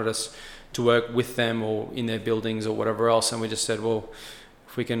people wanted us to work with them or in their buildings or whatever else. And we just said, well,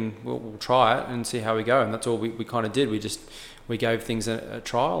 if we can, we'll try it and see how we go. And that's all we kind of did. We gave things a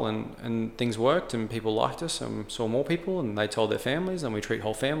trial, and things worked, and people liked us, and saw more people, and they told their families, and we treat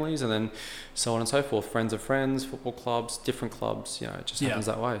whole families, and then so on and so forth. Friends of friends, football clubs, different clubs, it just happens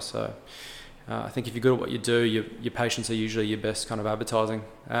that way. So I think if you're good at what you do, your patients are usually your best kind of advertising.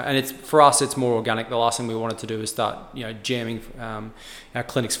 And for us, it's more organic. The last thing we wanted to do is start, jamming our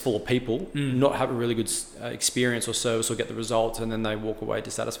clinics full of people, not have a really good experience or service or get the results, and then they walk away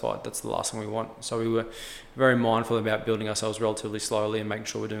dissatisfied. That's the last thing we want. So we were very mindful about building ourselves relatively slowly and making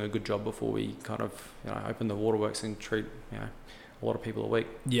sure we're doing a good job before we kind of, open the waterworks and treat, a lot of people a week,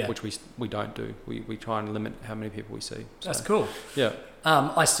 which we don't do. We try and limit how many people we see. So, that's cool. Yeah.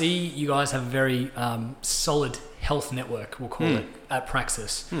 I see you guys have a very solid health network, we'll call it, at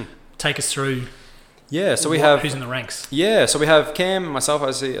Praxis. Take us through. Yeah, so we have who's in the ranks. Yeah, so we have Cam and myself.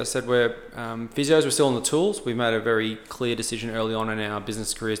 I said we're physios. We're still on the tools. We've made a very clear decision early on in our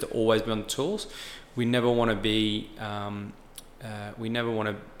business careers to always be on the tools. We never want to be. We never want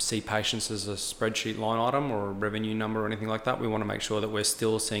to see patients as a spreadsheet line item or a revenue number or anything like that. We want to make sure that we're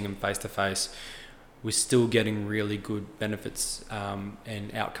still seeing them face to face. We're still getting really good benefits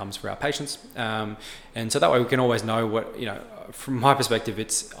and outcomes for our patients. And so that way we can always know what, from my perspective,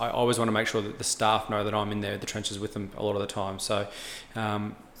 I always want to make sure that the staff know that I'm in there, the trenches with them a lot of the time. So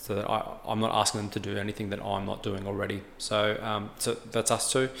that I'm not asking them to do anything that I'm not doing already. So that's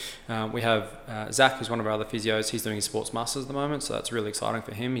us too. We have Zach, who's one of our other physios. He's doing his sports masters at the moment, so that's really exciting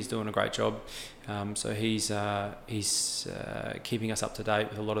for him. He's doing a great job. So he's keeping us up to date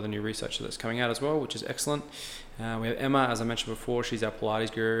with a lot of the new research that's coming out as well, which is excellent. We have Emma, as I mentioned before. She's our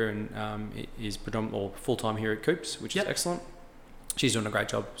Pilates guru and is predominantly full-time here at Coops, which is excellent. She's doing a great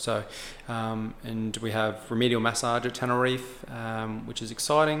job. So, and we have remedial massage at Tenerife, which is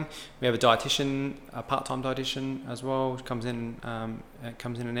exciting. We have a dietitian, a part-time dietitian as well, which comes in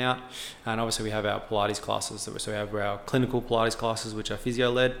and out. And obviously we have our Pilates classes. So we have our clinical Pilates classes, which are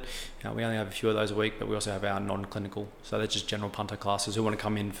physio-led. We only have a few of those a week, but we also have our non-clinical. So they're just general punter classes who want to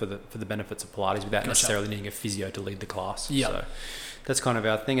come in for the benefits of Pilates without necessarily needing a physio to lead the class. Yeah. So that's kind of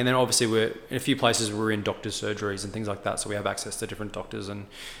our thing. And then obviously we're in a few places we're in doctors' surgeries and things like that. So we have access to different doctors, and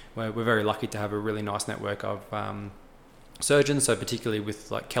we're very lucky to have a really nice network of surgeons. So particularly with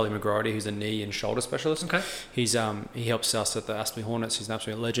like Kelly McGrory, who's a knee and shoulder specialist. Okay. He helps us at the Astley Hornets. He's an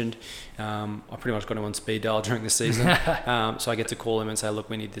absolute legend. I pretty much got him on speed dial during the season. So I get to call him and say, look,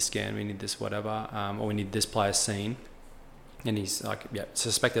 we need this scan, we need this whatever, or we need this player seen. And he's like,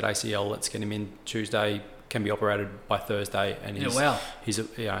 suspected ACL, let's get him in Tuesday, can be operated by Thursday, and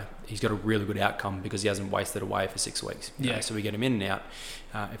he's got a really good outcome because he hasn't wasted away for 6 weeks. So we get him in and out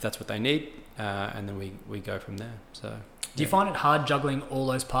if that's what they need, and then we go from there. So do you find it hard juggling all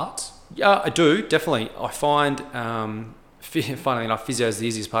those parts? Yeah, I do, definitely. I find funnily enough, physio is the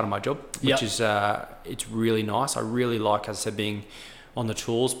easiest part of my job, which is it's really nice. I really like, as I said, being on the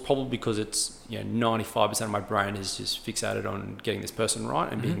tools, probably because it's 95% of my brain is just fixated on getting this person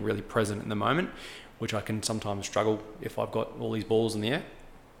right and being really present in the moment, which I can sometimes struggle if I've got all these balls in the air.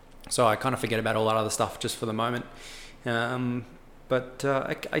 So I kind of forget about all that other stuff just for the moment. But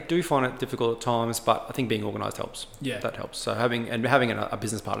I do find it difficult at times, but I think being organised helps. Yeah. That helps. So having a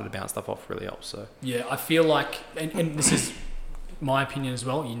business partner to bounce stuff off really helps. So yeah, I feel like, and this is my opinion as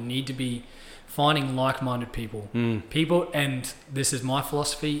well, you need to be finding like-minded people. People, and this is my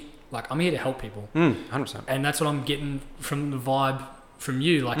philosophy, like I'm here to help people. 100%. And that's what I'm getting from the vibe from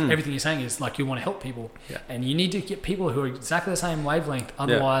you. Like everything you're saying is like you want to help people. Yeah. And you need to get people who are exactly the same wavelength,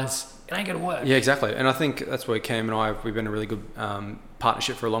 otherwise it ain't going to work. Yeah, exactly. And I think that's where Cam and we've been a really good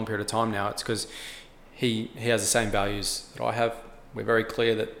partnership for a long period of time now. It's because he has the same values that I have. We're very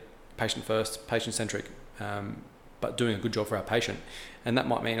clear that patient first, patient centric, but doing a good job for our patient. And that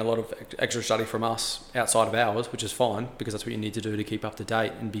might mean a lot of extra study from us outside of hours, which is fine because that's what you need to do to keep up to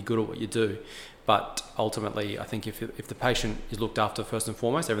date and be good at what you do. But ultimately, I think if the patient is looked after first and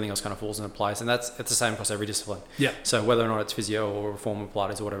foremost, everything else kind of falls into place. And it's the same across every discipline. Yeah. So whether or not it's physio or reformer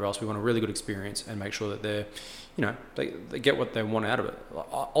Pilates or whatever else, we want a really good experience and make sure that they're, they get what they want out of it.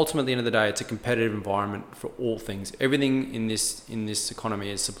 Ultimately, at the end of the day, it's a competitive environment for all things. Everything in this economy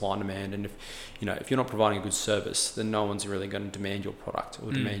is supply and demand. And if you're not providing a good service, then no one's really going to demand your product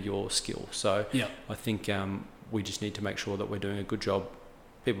or demand your skill. So I think we just need to make sure that we're doing a good job.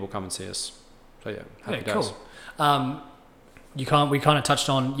 People will come and see us. So happy days. Cool. We kind of touched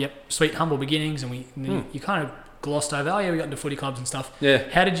on sweet humble beginnings, and you kind of glossed over. We got into footy clubs and stuff. Yeah.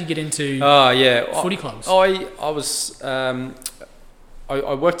 How did you get into footy clubs? I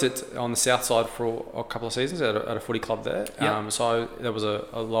worked on the south side for a couple of seasons at a footy club there. Yep. So there was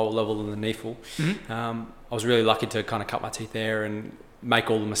a lower level than the NEFL. Mm-hmm. I was really lucky to kind of cut my teeth there and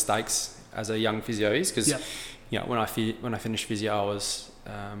make all the mistakes as a young physio is, because when I finished physio, I was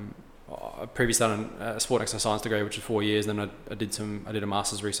I previously done a sport exercise science degree, which was 4 years. Then I did a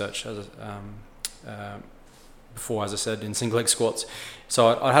master's research as before, as I said, in single leg squats.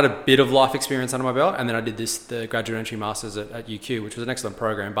 So I had a bit of life experience under my belt, and then I did the graduate entry masters at UQ, which was an excellent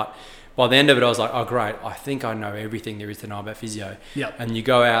program. But by the end of it, I was like, oh great, I think I know everything there is to know about physio. Yep. And you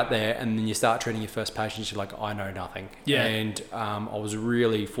go out there and then you start treating your first patients, you're like, I know nothing. Yeah. And I was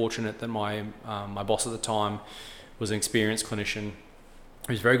really fortunate that my boss at the time was an experienced clinician.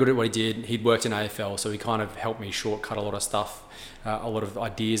 He was very good at what he did. He'd worked in AFL, so he kind of helped me shortcut a lot of stuff, a lot of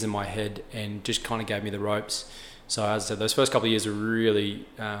ideas in my head, and just kind of gave me the ropes. So as I said, those first couple of years were really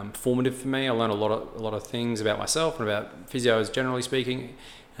formative for me. I learned a lot of things about myself and about physios, generally speaking.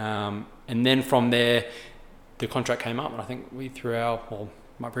 And then from there, the contract came up, and I think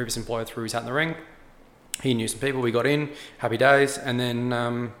my previous employer threw his hat in the ring. He knew some people. We got in, happy days. And then,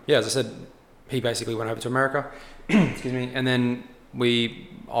 as I said, he basically went over to America. Excuse me. And then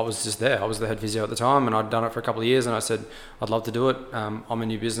I was just there. I was the head physio at the time, and I'd done it for a couple of years, and I said, I'd love to do it. I'm a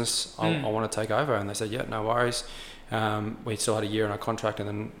new business. I want to take over. And they said, yeah, no worries. We still had a year in our contract,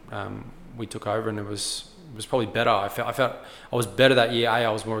 and then we took over, and it was probably better. I felt I was better that year. I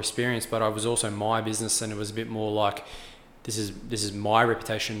was more experienced, but I was also my business, and it was a bit more like, this is my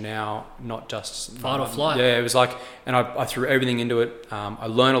reputation now, not just fight or flight. Yeah, it was like, and I threw everything into it. I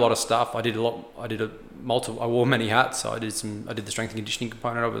learned a lot of stuff. I wore many hats. So I did the strength and conditioning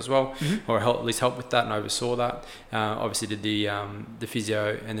component of it as well, or at least helped with that and oversaw that. Obviously did the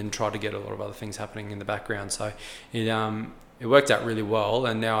physio, and then tried to get a lot of other things happening in the background. So it worked out really well,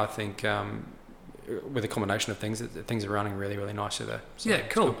 and now I think with a combination of things are running really, really nicely there. So yeah,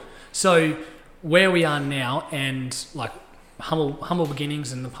 cool. So where we are now, and like humble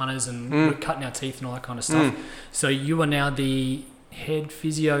beginnings and the punters and cutting our teeth and all that kind of stuff. So you are now the head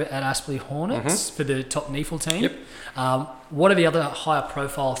physio at Aspley Hornets for the top NEFL team. Yep. What are the other higher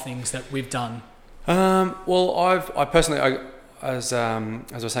profile things that we've done? Well, I personally, as I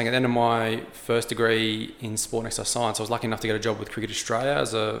was saying, at the end of my first degree in sport and exercise science, I was lucky enough to get a job with Cricket Australia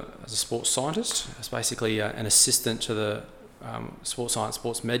as a sports scientist. I was basically an assistant to the sports science,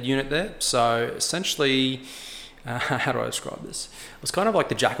 sports med unit there. So essentially, how do I describe this? It was kind of like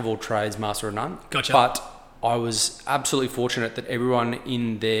the jack of all trades, master of none. Gotcha. But I was absolutely fortunate that everyone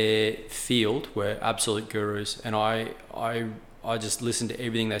in their field were absolute gurus, and I just listened to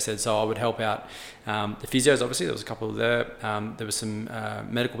everything they said. So I would help out the physios. Obviously, there was a couple there. There was some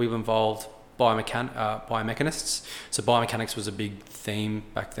medical people involved, biomechanists. So biomechanics was a big theme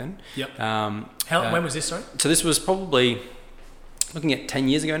back then. Yep. When was this? Sorry. So this was probably looking at 10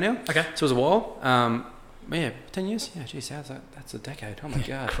 years ago now. Okay. So it was a while. 10 years. Yeah, geez, that's a decade. Oh my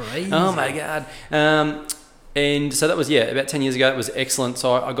god. Crazy. Oh my god. And so that was about 10 years ago. It was excellent.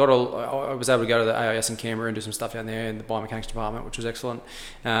 So I was able to go to the AIS in Canberra and do some stuff down there in the biomechanics department, which was excellent.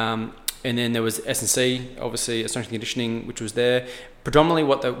 And then there was S&C, obviously, strength and conditioning, which was there. Predominantly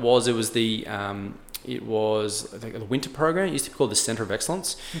what that was, it was the winter program. It used to be called the Centre of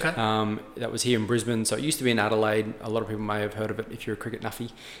Excellence. Okay. That was here in Brisbane. So it used to be in Adelaide. A lot of people may have heard of it if you're a cricket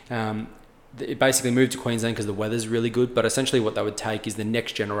nuffy. It basically moved to Queensland because the weather's really good, but essentially what they would take is the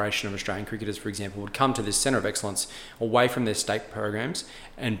next generation of Australian cricketers, for example, would come to this Centre of Excellence away from their state programs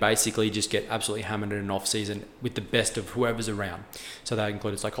and basically just get absolutely hammered in an off-season with the best of whoever's around. So that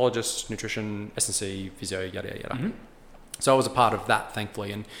included psychologists, nutrition, S&C, physio, yada, yada, yada. Mm-hmm. So I was a part of that,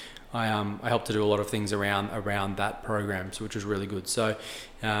 thankfully, and I helped to do a lot of things around that program, which was really good. So,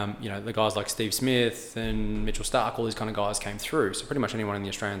 the guys like Steve Smith and Mitchell Stark, all these kind of guys came through. So pretty much anyone in the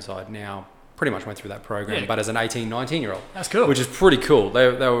Australian side now pretty much went through that program, Yeah. but as an 18, 19-year-old. That's cool. Which is pretty cool. They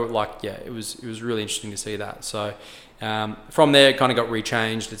were like, yeah, it was really interesting to see that. So from there, it kind of got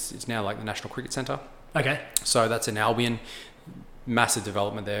rechanged. It's now like the National Cricket Centre. Okay. So that's in Albion. Massive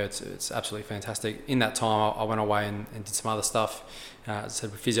development there. It's absolutely fantastic. In that time, I went away and did some other stuff. As I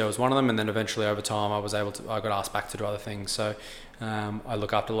said, physio was one of them, and then eventually over time, I got asked back to do other things. So I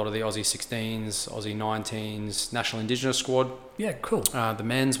look after a lot of the Aussie 16s, Aussie 19s, National Indigenous squad. Yeah, cool. The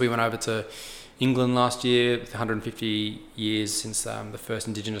men's, we went over to England last year, 150 years since the first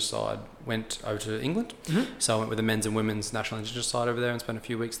Indigenous side went over to England. Mm-hmm. So I went with the men's and women's National Indigenous side over there and spent a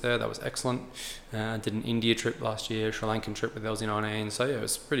few weeks there. That was excellent. Did an India trip last year, Sri Lankan trip with the Aussie 19. So yeah, it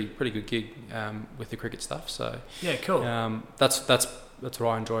was pretty good gig with the cricket stuff. So yeah, cool. That's what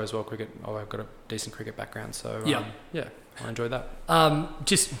I enjoy as well, cricket. I've got a decent cricket background, so yeah, I enjoy that.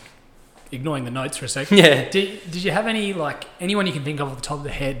 Just ignoring the notes for a second. Yeah. Did you have any, like, anyone you can think of off the top of the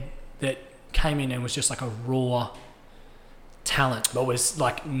head that came in and was just like a raw talent, but was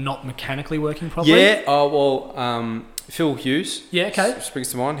like not mechanically working properly? Yeah. Oh well, Phil Hughes. Yeah. Okay.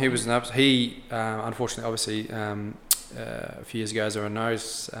 Springs to mind. He was unfortunately, obviously, a few years ago, as everyone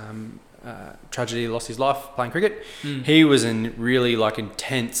knows, tragedy, lost his life playing cricket. He was in really like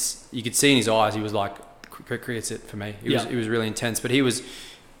intense. You could see in his eyes, he was like, cricket's it for me. It was really intense, but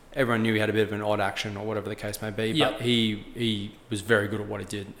everyone knew he had a bit of an odd action or whatever the case may be, but he was very good at what he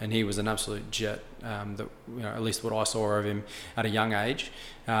did, and he was an absolute jet. At least what I saw of him at a young age.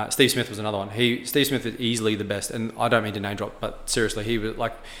 Steve Smith was another one. Steve Smith is easily the best, and I don't mean to name drop, but seriously, he was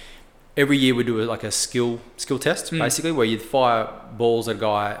like, every year we do like a skill test, basically, where you'd fire balls at a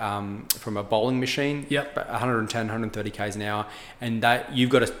guy from a bowling machine, 110, 130 k's an hour, and that you've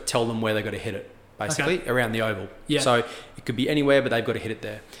got to tell them where they've got to hit it. Basically, around the oval. Yeah. So it could be anywhere, but they've got to hit it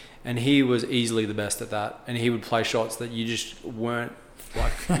there. And he was easily the best at that. And he would play shots that you just weren't,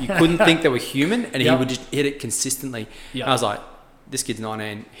 like, you couldn't think they were human, and he would just hit it consistently. And I was like, this kid's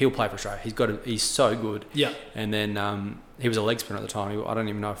 19, he'll play for Australia. He's so good. Yeah. And then he was a leg spinner at the time. I don't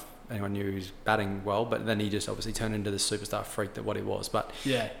even know if anyone knew he was batting well, but then he just obviously turned into this superstar freak that what he was. But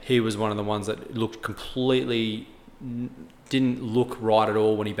he was one of the ones that looked completely, didn't look right at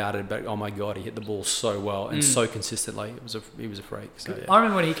all when he batted, but oh my god, he hit the ball so well and so consistently. He was a freak. So, yeah. I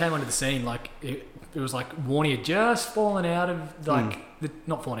remember when he came onto the scene, like it was like Warnie had just fallen out of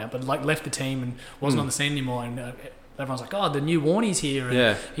not fallen out, but like left the team and wasn't on the scene anymore, and everyone's like, oh, the new Warnie's here,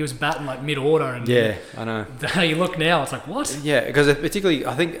 and he was batting like mid-order, and I know. How you look now, it's like, what? Yeah, because particularly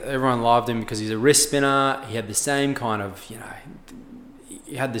I think everyone loved him because he's a wrist spinner. He had the same kind of,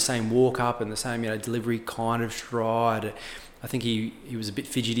 he had the same walk up and the same delivery kind of stride. I think he was a bit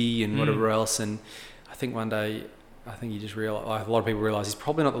fidgety and whatever else, and I think one day you just realize, like, a lot of people realize he's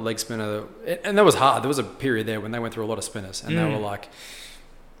probably not the leg spinner, and that was hard. There was a period there when they went through a lot of spinners, and they were like,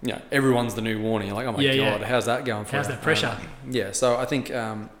 everyone's the new Warnie. You're like, oh my god, how's that going for you? How's that pressure? So I think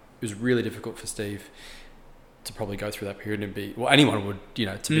it was really difficult for Steve to probably go through that period and be, well, anyone would,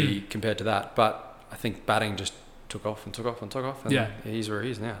 to be compared to that, but I think batting just took off, and he's where he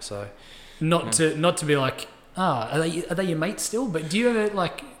is now. So not to be like, are they your mates still? But do you ever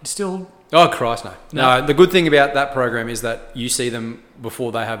like still? Oh Christ, no. The good thing about that program is that you see them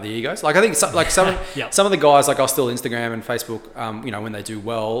before they have the egos. Like I think some of the guys, like I'll still Instagram and Facebook, when they do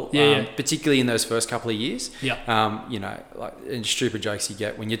well, particularly in those first couple of years. Like, and stupid jokes you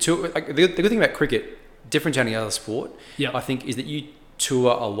get when you tour. Like the good thing about cricket, different to any other sport, I think, is that you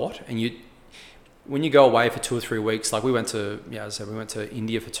tour a lot, and when you go away for 2 or 3 weeks, like we went to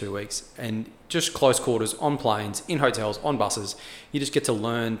India for 2 weeks, and just close quarters on planes, in hotels, on buses, you just get to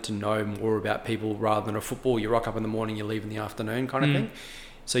learn to know more about people rather than a football. You rock up in the morning, you leave in the afternoon kind of thing.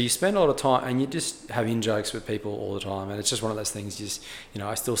 So you spend a lot of time, and you just have in-jokes with people all the time, and it's just one of those things.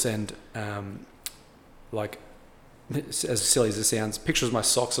 I still send, like, as silly as it sounds, pictures of my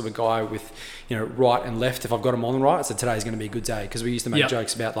socks of a guy with, right and left. If I've got them on right, I said today's going to be a good day, because we used to make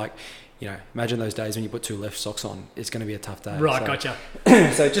jokes about, like, imagine those days when you put 2 left socks on. It's going to be a tough day. Right, gotcha.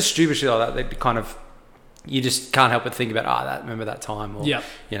 So just stupid shit like that. They kind of, you just can't help but think about, remember that time, or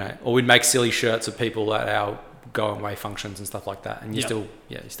or we'd make silly shirts of people at our going away functions and stuff like that, and you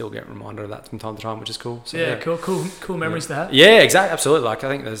still get a reminder of that from time to time, which is cool. So, cool memories to have. Yeah, exactly, absolutely. Like I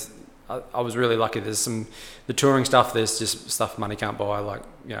think I was really lucky. There's the touring stuff. There's just stuff money can't buy. Like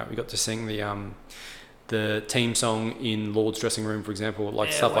we got to sing the team song in Lord's dressing room, for example,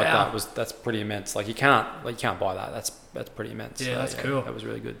 stuff like that that's pretty immense. Like you can't buy that. That's pretty immense. Yeah, so, that's cool. That was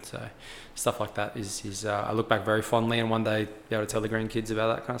really good. So stuff like that is I look back very fondly, and one day be able to tell the grandkids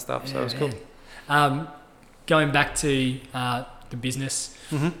about that kind of stuff. So it was cool. Going back to the business,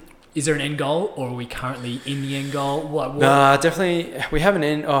 Is there an end goal, or are we currently in the end goal? What? Nah, definitely. We have an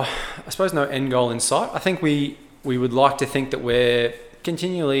end. I suppose no end goal in sight. I think we would like to think that we're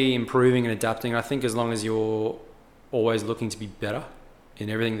continually improving and adapting. I think as long as you're always looking to be better in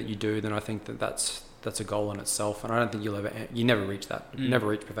everything that you do, then I think that's a goal in itself. And I don't think you never reach that. You never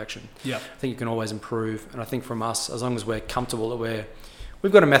reach perfection. Yeah. I think you can always improve. And I think from us, as long as we're comfortable that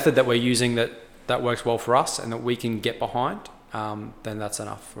we've got a method that we're using that works well for us and that we can get behind, then that's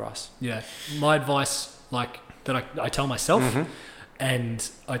enough for us. Yeah. My advice, like that I tell myself, and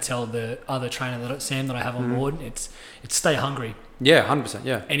I tell the other trainer, Sam, that I have on board, it's stay hungry. Yeah, 100%.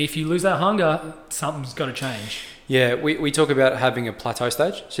 Yeah. And if you lose that hunger, something's got to change. Yeah, we talk about having a plateau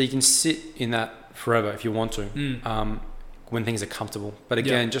stage, so you can sit in that forever if you want to, when things are comfortable. But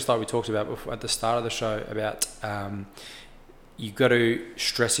again, just like we talked about before, at the start of the show about you've got to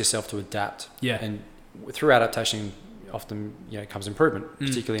stress yourself to adapt. Yeah. And through adaptation, often comes improvement,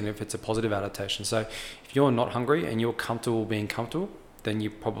 particularly if it's a positive adaptation. So if you're not hungry and you're comfortable being comfortable, then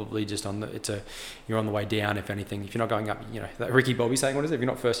you're probably just you're on the way down. If anything, if you're not going up, that Ricky Bobby saying, what is it? If you're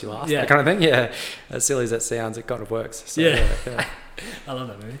not first, you're last. Yeah. That kind of thing. Yeah, as silly as that sounds, it kind of works. So, yeah. I love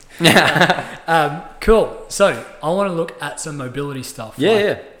that movie. Cool. So I want to look at some mobility stuff.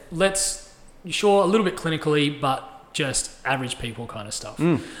 Yeah. Let's a little bit clinically, but just average people kind of stuff.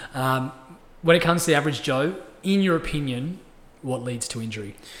 When it comes to the average Joe, in your opinion, what leads to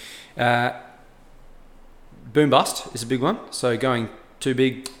injury? Boom bust is a big one. So going too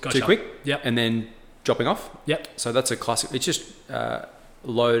big, too quick, and then dropping off. Yep. So that's a classic. It's just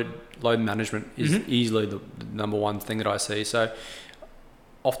load management is easily the number one thing that I see. So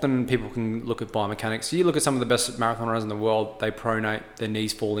often people can look at biomechanics. You look at some of the best marathon runners in the world, they pronate, their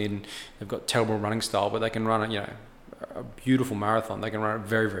knees fall in, they've got terrible running style, but they can run a beautiful marathon. They can run it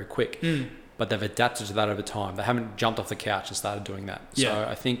very, very quick. But they've adapted to that over time. They haven't jumped off the couch and started doing that. Yeah. So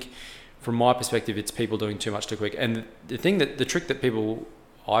I think from my perspective, it's people doing too much too quick. And the trick that people,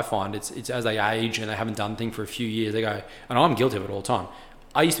 I find, it's as they age and they haven't done things for a few years, they go, and I'm guilty of it all the time,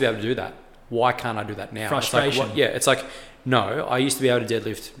 I used to be able to do that. Why can't I do that now? Frustration. It's like, no, I used to be able to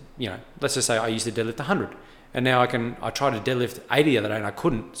deadlift, let's just say I used to deadlift 100. And now I tried to deadlift 80 the other day and I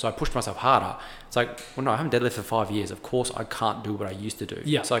couldn't. So I pushed myself harder. It's like, well, no, I haven't deadlifted for 5 years. Of course I can't do what I used to do.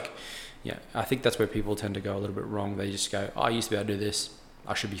 Yeah. It's like, I think that's where people tend to go a little bit wrong. They just go, I used to be able to do this.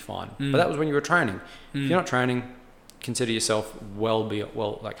 I should be fine. But that was when you were training. If you're not training, consider yourself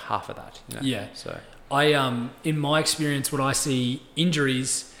like half of that. Yeah. So I in my experience, when I see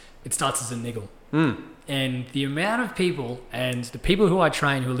injuries, it starts as a niggle. And the amount of people, and the people who I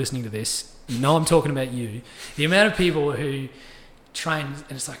train who are listening to this, I'm talking about you. The amount of people who train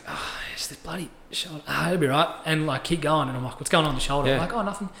and it's like, it's the bloody shoulder. It'll be right. And like keep going. And I'm like, what's going on the shoulder? Yeah. I'm like,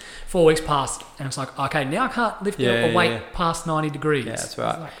 nothing. 4 weeks passed. And it's like, okay, now I can't lift a weight past 90 degrees. Yeah, that's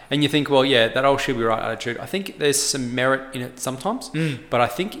right. And you think, well, that all should be right attitude. I think there's some merit in it sometimes. But I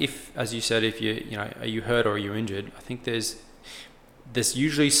think if, as you said, if are you hurt or are you injured, I think there's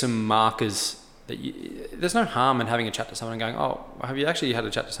usually some markers that there's no harm in having a chat to someone and going, oh, have you actually had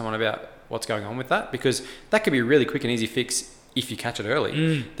a chat to someone about what's going on with that? Because that could be a really quick and easy fix if you catch it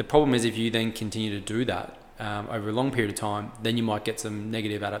early. The problem is if you then continue to do that over a long period of time, then you might get some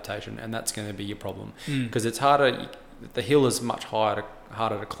negative adaptation, and that's going to be your problem. Because it's harder. The hill is much harder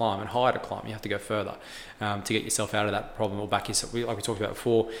to climb, and higher to climb. You have to go further to get yourself out of that problem or back yourself. Like we talked about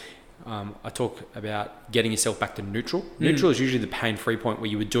before, I talk about getting yourself back to neutral. Neutral is usually the pain-free point where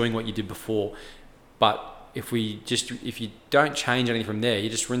you were doing what you did before, but if you don't change anything from there, you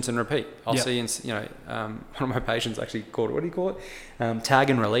just rinse and repeat. I'll see, one of my patients actually called it, what do you call it? Tag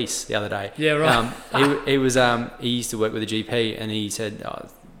and release the other day. Yeah, right. He used to work with a GP, and he said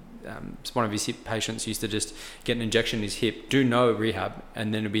one of his hip patients used to just get an injection in his hip, do no rehab,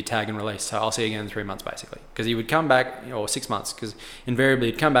 and then it'd be tag and release. So I'll see you again in 3 months, basically. Because he would come back, or 6 months, because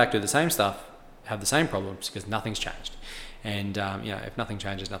invariably he'd come back, do the same stuff, have the same problems, because nothing's changed. And, if nothing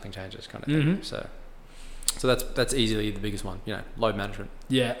changes kind of thing. So that's easily the biggest one, load management.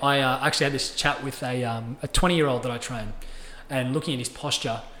 Yeah, I actually had this chat with a 20-year-old that I train, and looking at his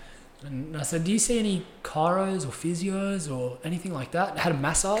posture, and I said, do you see any chiros or physios or anything like that? I had a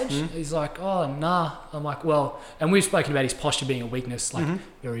massage. He's like, oh, nah. I'm like, well, and we've spoken about his posture being a weakness, like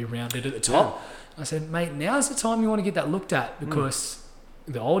very rounded at the top. I said, mate, now's the time you want to get that looked at, because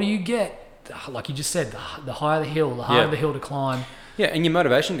the older you get, like you just said, the higher the hill, the harder the hill to climb. Yeah, and your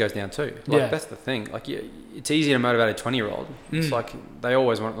motivation goes down too. That's the thing. Like, it's easy to motivate a 20-year-old. It's like they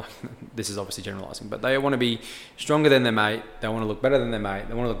always want, like, this is obviously generalizing, but they want to be stronger than their mate. They want to look better than their mate.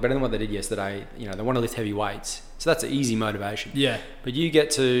 They want to look better than what they did yesterday. They want to lift heavy weights. So that's an easy motivation. Yeah. But you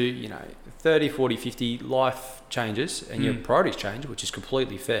get to, 30, 40, 50, life changes and your priorities change, which is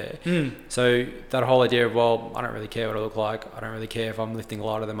completely fair. So that whole idea of, well, I don't really care what I look like. I don't really care if I'm lifting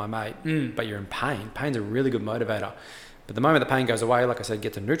lighter than my mate, but you're in pain. Pain's a really good motivator. But the moment the pain goes away, like I said,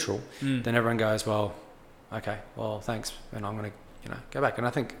 get to neutral, then everyone goes, well, okay, well, thanks. And I'm going to, go back. And I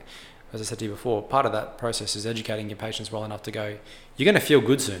think, as I said to you before, part of that process is educating your patients well enough to go, you're going to feel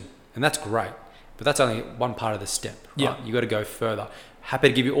good soon. And that's great. But that's only one part of the step. Right? Yeah. You got to go further. Happy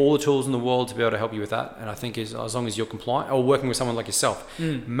to give you all the tools in the world to be able to help you with that. And I think as long as you're compliant or working with someone like yourself,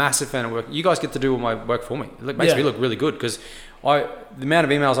 massive fan of work. You guys get to do all my work for me. It makes me look really good because the amount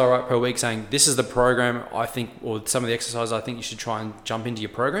of emails I write per week saying this is the program I think, or some of the exercises I think you should try and jump into your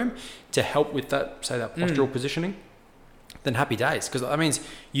program to help with that, say that postural positioning, then happy days. Because that means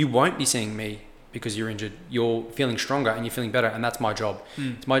you won't be seeing me because you're injured. You're feeling stronger and you're feeling better. And that's my job.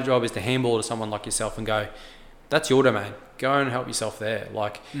 It's my job is to handball to someone like yourself and go, that's your domain. Go and help yourself there.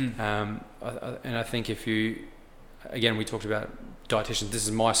 And I think if you, again, we talked about dietitians. This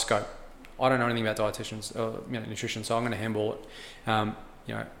is my scope. I don't know anything about dietitians or nutrition, so I'm going to handball it.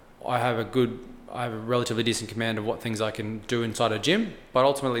 I have a relatively decent command of what things I can do inside a gym, but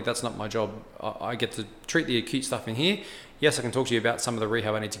ultimately that's not my job. I get to treat the acute stuff in here. Yes, I can talk to you about some of the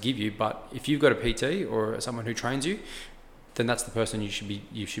rehab I need to give you, but if you've got a PT or someone who trains you, then that's the person you should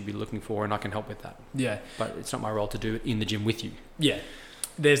be looking for, and I can help with that. Yeah. But it's not my role to do it in the gym with you. Yeah.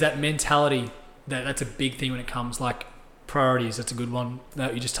 There's that mentality that's a big thing when it comes, like, priorities. That's a good one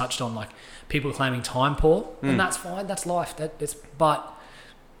that you just touched on, like people claiming time poor, and that's fine. That's life. But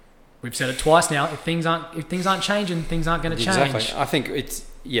we've said it twice now. If things aren't changing, things aren't going to change. Exactly. I think it's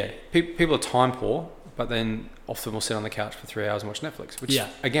people are time poor, but then often will sit on the couch for 3 hours and watch Netflix, which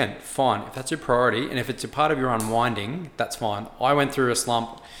again, fine. If that's your priority and if it's a part of your unwinding, that's fine. I went through a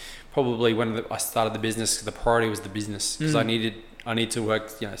slump probably when I started the business. The priority was the business because I need to work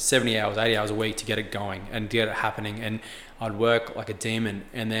 70 hours, 80 hours a week to get it going and get it happening. And I'd work like a demon,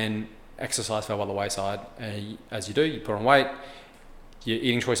 and then exercise fell by the wayside. As you do, you put on weight, your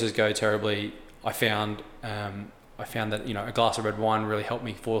eating choices go terribly. I found that a glass of red wine really helped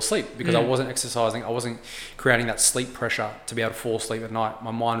me fall asleep because I wasn't exercising. I wasn't creating that sleep pressure to be able to fall asleep at night.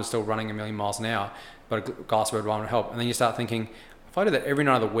 My mind was still running a million miles an hour, but a glass of red wine would help. And then you start thinking, if I do that every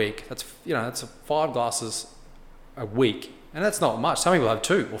night of the week, that's 5 glasses a week, and that's not much. Some people have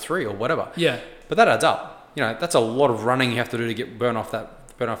 2 or 3 or whatever. Yeah, but that adds up. That's a lot of running you have to do to burn off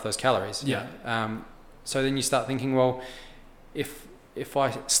those calories. Yeah. So then you start thinking, well, if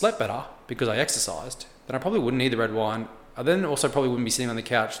I slept better because I exercised, then I probably wouldn't need the red wine. I then also probably wouldn't be sitting on the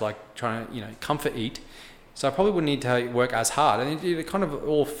couch like trying to comfort eat. So I probably wouldn't need to work as hard, and it kind of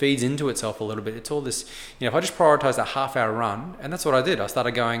all feeds into itself a little bit. It's all this, if I just prioritize that half-hour run, and that's what I did. I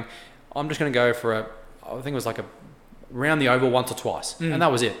started going, I'm just going to go for I think it was like around the oval once or twice, and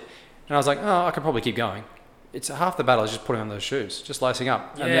that was it. And I was like, oh, I could probably keep going. It's half the battle is just putting on those shoes, just lacing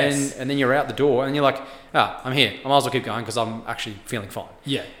up. Yes. And then you're out the door and you're like, I'm here. I might as well keep going because I'm actually feeling fine.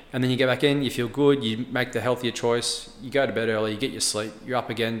 Yeah. And then you get back in, you feel good, you make the healthier choice, you go to bed early, you get your sleep, you're up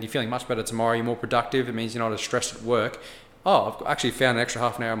again, you're feeling much better tomorrow, you're more productive. It means you're not as stressed at work. Oh, I've actually found an extra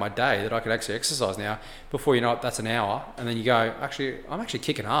half an hour in my day that I could actually exercise now. Before you know it, that's an hour. And then you go, I'm actually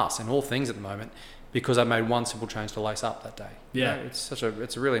kicking ass in all things at the moment because I made one simple change to lace up that day. Yeah.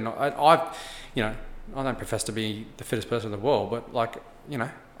 It's really not, I don't profess to be the fittest person in the world, but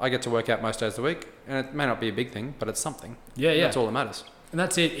I get to work out most days of the week, and it may not be a big thing, but it's something. Yeah, yeah. That's all that matters. And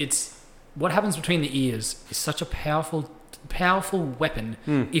that's it. It's what happens between the ears is such a powerful weapon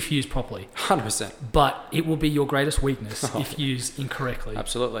if used properly. 100%. But it will be your greatest weakness if used incorrectly.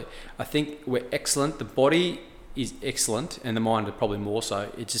 Absolutely. I think we're excellent. The body is excellent, and the mind is probably more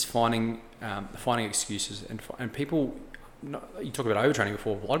so. It's just finding excuses and people. You talk about overtraining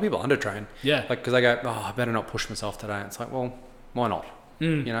before. A lot of people undertrain. Yeah. Because they go, I better not push myself today. And it's like, well, why not?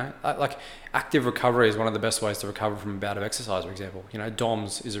 Active recovery is one of the best ways to recover from a bout of exercise, for example.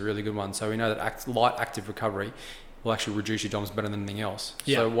 DOMS is a really good one. So we know that light active recovery will actually reduce your DOMS better than anything else.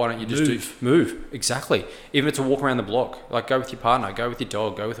 Yeah. So why don't you just move? Exactly. Even if it's a walk around the block, like go with your partner, go with your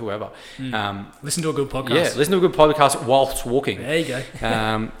dog, go with whoever. Listen to a good podcast. Yeah, listen to a good podcast whilst walking. There you go.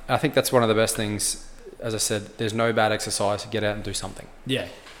 I think that's one of the best things. As I said, there's no bad exercise. Get out and do something. Yeah.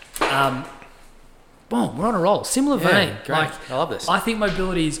 Boom, we're on a roll. Similar vein. Great. I love this. I think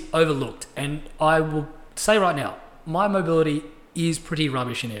mobility is overlooked. And I will say right now, my mobility is pretty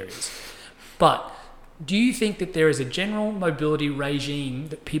rubbish in areas. But do you think that there is a general mobility regime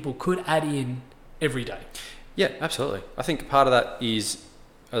that people could add in every day? Yeah, absolutely. I think part of that is,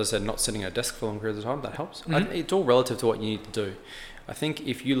 as I said, not sitting at a desk for long periods of time. That helps. It's all relative to what you need to do. I think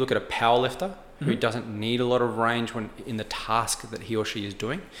if you look at a power lifter who doesn't need a lot of range when in the task that he or she is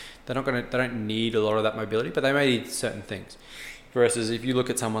doing, they don't need a lot of that mobility, but they may need certain things. Versus if you look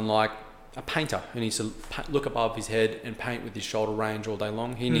at someone like a painter who needs to look above his head and paint with his shoulder range all day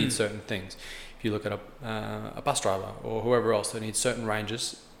long, he needs certain things. If you look at a bus driver or whoever else that needs certain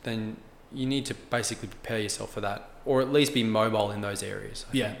ranges, then you need to basically prepare yourself for that, or at least be mobile in those areas,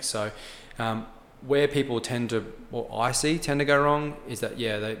 I think. So where people tend to go wrong is that,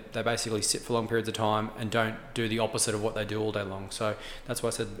 they basically sit for long periods of time and don't do the opposite of what they do all day long. So that's why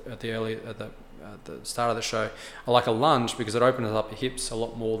I said at the start of the show, I like a lunge because it opens up your hips a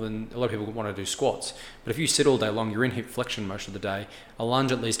lot more than a lot of people want to do squats. But if you sit all day long, you're in hip flexion most of the day. A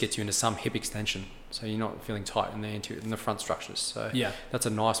lunge at least gets you into some hip extension, so you're not feeling tight in the front structures. So that's a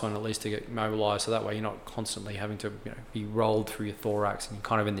nice one at least to get mobilized. So that way you're not constantly having to be rolled through your thorax and you're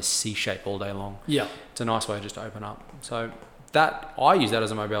kind of in this C shape all day long. Yeah, it's a nice way just to open up. So that I use that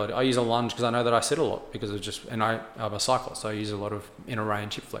as a mobility. I use a lunge because I know that I sit a lot because I'm a cyclist, so I use a lot of inner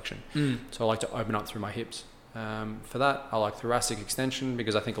range hip flexion. So I like to open up through my hips. For that, I like thoracic extension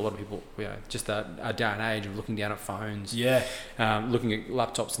because I think a lot of people, just that day and age of looking down at phones, looking at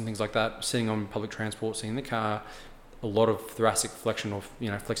laptops and things like that, sitting on public transport, sitting in the car, a lot of thoracic flexion or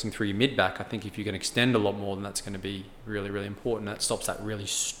flexing through your mid back. I think if you can extend a lot more, then that's going to be really, really important. That stops that really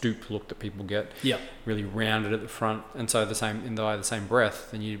stooped look that people get. Really rounded at the front, and so the same breath,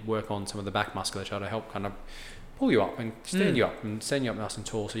 then you work on some of the back musculature to help kind of pull you up and stand you up nice and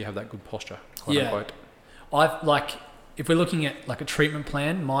tall, so you have that good posture. Quote unquote. If we're looking at like a treatment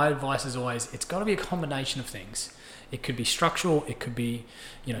plan, my advice is always it's got to be a combination of things. It could be structural, it could be,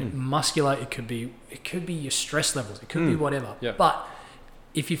 muscular, it could be your stress levels, it could be whatever. But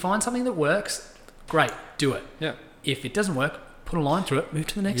if you find something that works, great, do it. If it doesn't work, put a line through it, move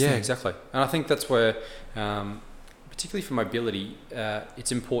to the next thing. Yeah, exactly. And I think that's where, particularly for mobility,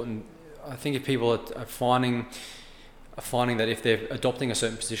 it's important. I think if people are finding that if they're adopting a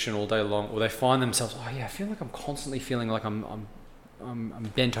certain position all day long, or they find themselves, I feel like I'm constantly feeling like I'm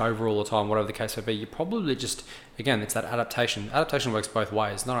bent over all the time, whatever the case may be, you're probably just, again, it's that adaptation. Adaptation works both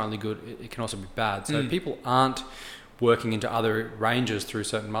ways. Not only good, it can also be bad. So if people aren't working into other ranges through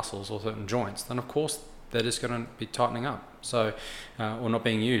certain muscles or certain joints, then of course they're just going to be tightening up. So, or not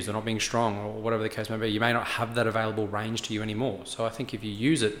being used, or not being strong, or whatever the case may be. You may not have that available range to you anymore. So I think if you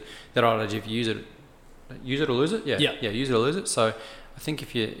use it, if you use it or lose it. Use it or lose it. So I think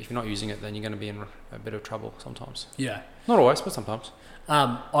if you're not using it, then you're going to be in a bit of trouble sometimes. Not always, but sometimes.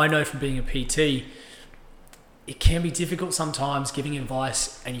 I know from being a PT, it can be difficult sometimes giving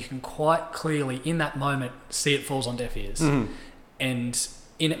advice, and you can quite clearly in that moment see it falls on deaf ears. And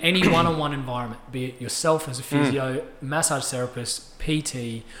in any one-on-one environment, be it yourself as a physio, massage therapist,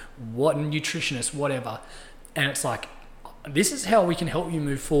 PT, nutritionist, whatever, and it's like, this is how we can help you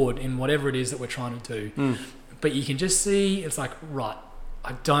move forward in whatever it is that we're trying to do. But you can just see, it's like, right,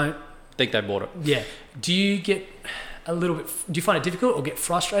 I don't think they bought it. Yeah. Do you get do you find it difficult or get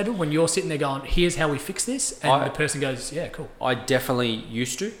frustrated when you're sitting there going, here's how we fix this? And the person goes, yeah, cool. I definitely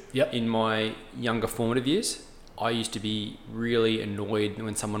used to. In my younger formative years, I used to be really annoyed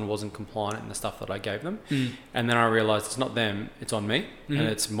when someone wasn't compliant in the stuff that I gave them. And then I realized it's not them, it's on me. And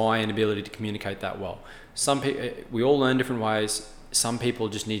it's my inability to communicate that well. We all learn different ways. Some people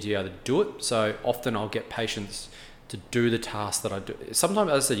just need to be able to do it. So often I'll get patients to do the task that I do. Sometimes,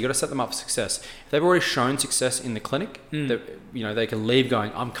 as I said, you got to set them up for success. If they've already shown success in the clinic, they can leave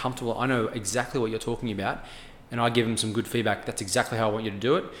going, I'm comfortable. I know exactly what you're talking about. And I give them some good feedback. That's exactly how I want you to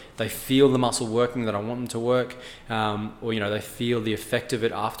do it. They feel the muscle working that I want them to work, or they feel the effect of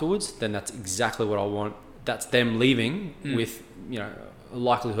it afterwards. Then that's exactly what I want. That's them leaving with a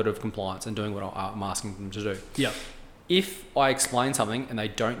likelihood of compliance and doing what I'm asking them to do. If I explain something and they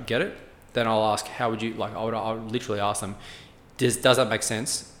don't get it, then I'll ask, how would you like? I'll literally ask them, does that make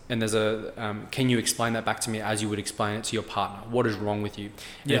sense? And there's can you explain that back to me as you would explain it to your partner? What is wrong with you?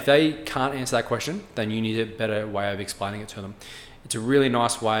 And if they can't answer that question, then you need a better way of explaining it to them. It's a really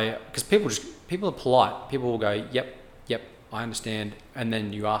nice way, because people are polite. People will go, yep, I understand. And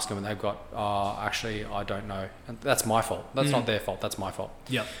then you ask them and they've got, actually, I don't know. And that's my fault. That's not their fault. That's my fault.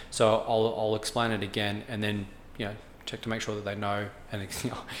 So I'll explain it again, and then, check to make sure that they know. And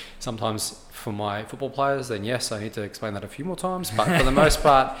sometimes for my football players, then yes, I need to explain that a few more times. But for the most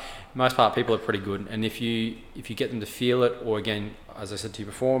part, people are pretty good. And if you get them to feel it, or again, as I said to you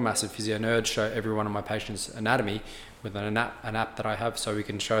before, massive physio nerd, show every one of my patients anatomy with an app that I have, so we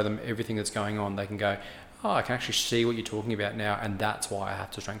can show them everything that's going on. They can go, oh, I can actually see what you're talking about now, and that's why I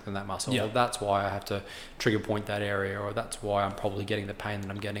have to strengthen that muscle, or that's why I have to trigger point that area, or that's why I'm probably getting the pain that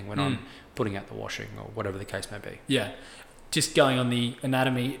I'm getting when I'm putting out the washing, or whatever the case may be. Yeah. Just going on the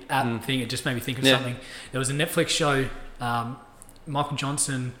anatomy app thing, it just made me think of something. There was a Netflix show, Michael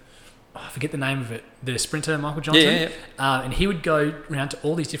Johnson, I forget the name of it, the sprinter Michael Johnson, and he would go around to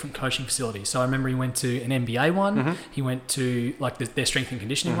all these different coaching facilities. So I remember he went to an NBA one, he went to like their strength and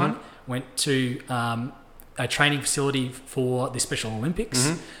conditioning one, went to a training facility for the Special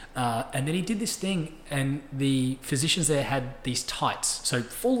Olympics, and then he did this thing, and the physicians there had these tights, so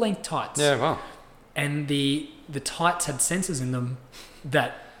full length tights. Yeah, wow. And the tights had sensors in them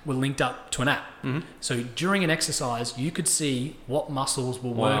that were linked up to an app. So during an exercise, you could see what muscles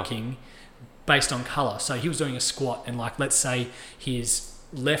were working based on color. So he was doing a squat, and like, let's say his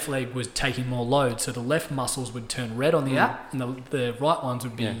left leg was taking more load, so the left muscles would turn red on the app, and the right ones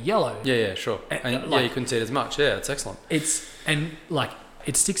would be yellow. Yeah, sure. And like, you couldn't see it as much. Yeah, it's excellent.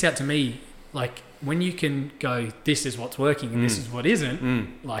 It sticks out to me, like, when you can go, this is what's working and this is what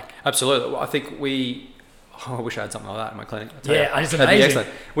isn't. Like, absolutely. I think I wish I had something like that in my clinic. It's amazing.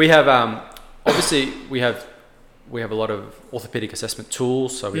 We have obviously we have a lot of orthopedic assessment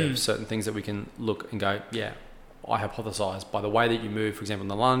tools, so we have certain things that we can look and go, I hypothesize by the way that you move, for example, in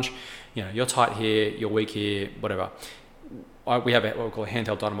the lunge, you're tight here, you're weak here, whatever. We have what we call a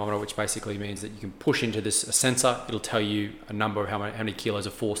handheld dynamometer, which basically means that you can push into a sensor. It'll tell you a number of how many kilos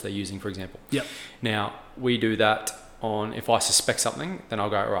of force they're using, for example. Now, we do that on, if I suspect something, then I'll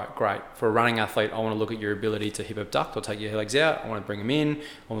go, right, great. For a running athlete, I want to look at your ability to hip abduct or take your legs out. I want to bring them in.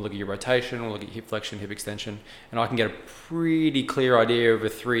 I want to look at your rotation. I want to look at hip flexion, hip extension. And I can get a pretty clear idea of a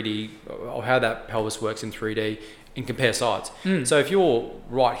 3D, of how that pelvis works in 3D and compare sides. So if your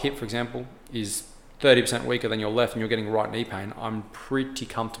right hip, for example, is 30% weaker than your left and you're getting right knee pain, I'm pretty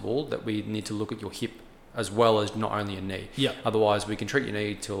comfortable that we need to look at your hip as well as not only your knee. Otherwise, we can treat your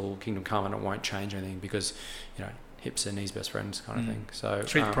knee till kingdom come and it won't change anything, because, hips are knees best friends kind of thing. So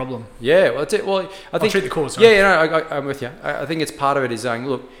treat the problem. Well, that's it. Well, I think treat the cause. I'm with you. I think it's part of it is saying,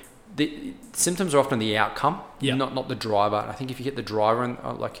 look, the symptoms are often the outcome, not the driver. I think if you hit the driver, and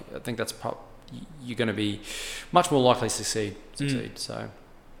I think that's you're going to be much more likely to succeed. So,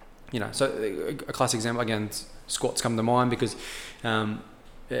 so a classic example, again, squats come to mind, because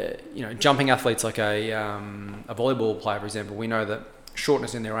jumping athletes like a volleyball player, for example, we know that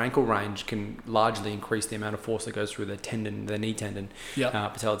shortness in their ankle range can largely increase the amount of force that goes through their tendon, their knee tendon,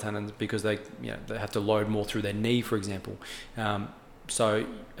 patellar tendons, because they have to load more through their knee, for example. So,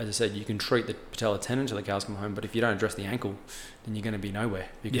 as I said, you can treat the patellar tendon till the cows come home, but if you don't address the ankle, then you're going to be nowhere,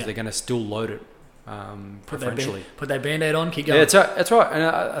 because they're going to still load it preferentially. Put that Band-Aid on, keep going. Yeah, that's right. And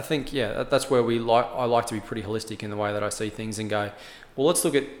I think, that's where I like to be pretty holistic in the way that I see things and go, well, let's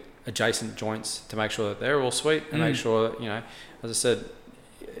look at adjacent joints to make sure that they're all sweet, and make sure that, as I said,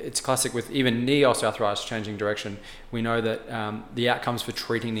 it's classic with even knee osteoarthritis changing direction. We know that the outcomes for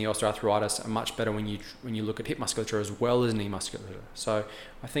treating knee osteoarthritis are much better when you look at hip musculature as well as knee musculature. So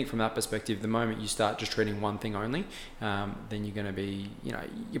I think from that perspective, the moment you start just treating one thing only, then you're going to be,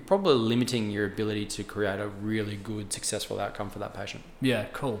 you're probably limiting your ability to create a really good, successful outcome for that patient. Yeah,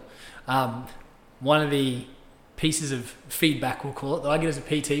 cool. One of the pieces of feedback, we'll call it, that I get as a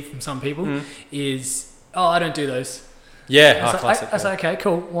PT from some people is, I don't do those. Yeah, classic. I say, okay,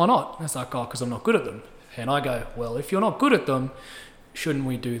 cool. Why not? It's like, because I'm not good at them. And I go, well, if you're not good at them, shouldn't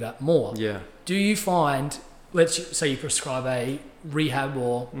we do that more? Yeah. Do you find, let's say you prescribe a rehab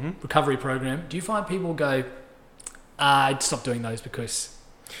or recovery program, do you find people go, I'd stop doing those because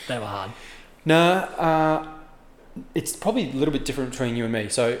they were hard? No, it's probably a little bit different between you and me.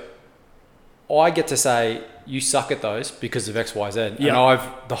 So I get to say, you suck at those because of X, Y, Z. And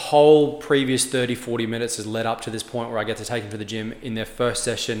the whole previous 30, 40 minutes has led up to this point where I get to take them to the gym. In their first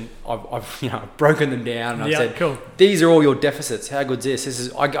session, I've broken them down and I've said, cool. These are all your deficits. How good's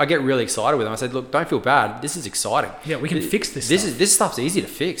this? I get really excited with them. I said, look, don't feel bad. This is exciting. Yeah, we can fix this. This stuff's easy to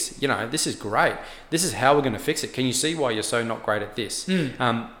fix. This is great. This is how we're going to fix it. Can you see why you're so not great at this?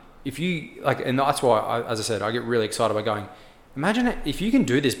 If you and that's why, as I said, I get really excited by going, imagine it, if you can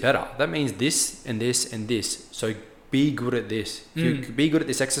do this better, that means this and this and this. So be good at this. If you be good at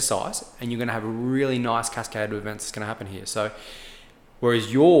this exercise, and you're going to have a really nice cascade of events that's going to happen here. So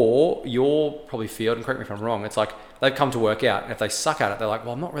whereas your probably field, and correct me if I'm wrong, it's like they've come to work out, and if they suck at it, they're like,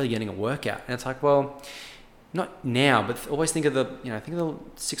 well, I'm not really getting a workout. And it's like, well, not now, but always think of the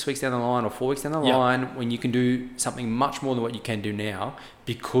 6 weeks down the line or 4 weeks down the line when you can do something much more than what you can do now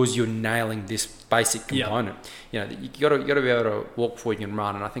because you're nailing this basic component. You got to be able to walk before you can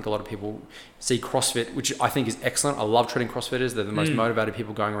run. And I think a lot of people see CrossFit, which I think is excellent. I love treating CrossFitters. They're the most motivated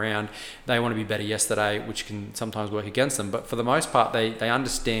people going around. They want to be better yesterday, which can sometimes work against them. But for the most part, they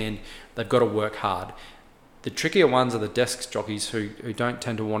understand they've got to work hard. The trickier ones are the desk jockeys who don't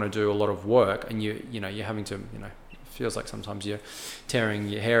tend to want to do a lot of work, and you're having to, it feels like sometimes you're tearing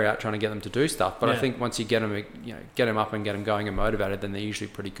your hair out trying to get them to do stuff. But I think once you get them up and get them going and motivated, then they're usually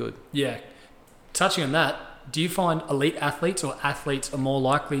pretty good. Yeah. Touching on that, do you find elite athletes or athletes are more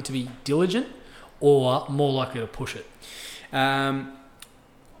likely to be diligent or more likely to push it? I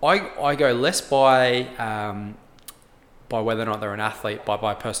go less by whether or not they're an athlete,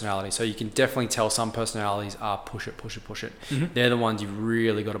 by personality. So you can definitely tell some personalities are push it. Mm-hmm. They're the ones you've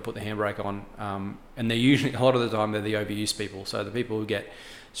really got to put the handbrake on. And they're usually, a lot of the time, they're the overuse people. So the people who get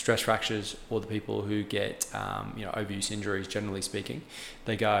stress fractures or the people who get, overuse injuries, generally speaking,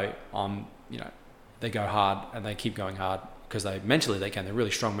 they go hard and they keep going hard because they're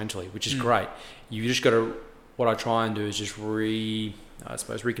really strong mentally, which is great. You just got to, what I try and do is just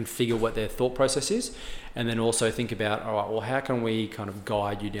reconfigure what their thought process is, and then also think about, all right, well, how can we kind of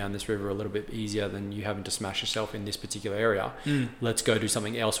guide you down this river a little bit easier than you having to smash yourself in this particular area? Let's go do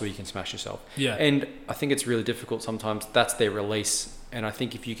something else where you can smash yourself. Yeah. And I think it's really difficult sometimes. That's their release. And I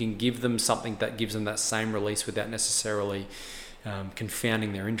think if you can give them something that gives them that same release without necessarily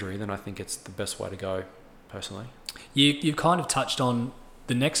confounding their injury, then I think it's the best way to go, personally. You kind of touched on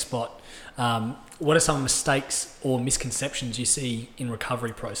the next spot. What are some mistakes or misconceptions you see in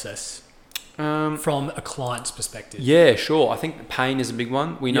recovery process from a client's perspective? Yeah, sure. I think pain is a big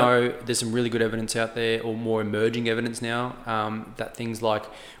one. We know there's some really good evidence out there, or more emerging evidence now, that things like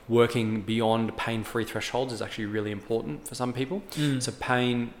working beyond pain-free thresholds is actually really important for some people. So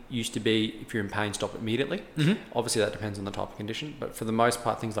pain used to be, if you're in pain, stop immediately. Obviously that depends on the type of condition, but for the most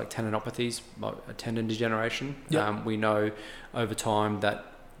part, things like tendinopathies, like tendon degeneration, we know over time that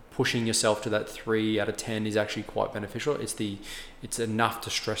pushing yourself to that 3 out of 10 is actually quite beneficial. It's enough to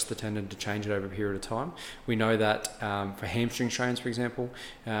stress the tendon to change it over a period of time. We know that for hamstring strains, for example,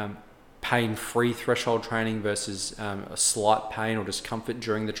 pain-free threshold training versus a slight pain or discomfort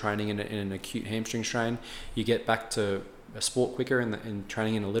during the training in an acute hamstring strain, you get back to a sport quicker in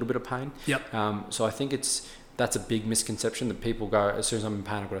training in a little bit of pain. So I think that's a big misconception that people go, as soon as I'm in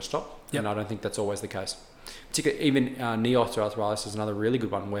pain, I've got to stop. And I don't think that's always the case. Particularly, even knee osteoarthritis is another really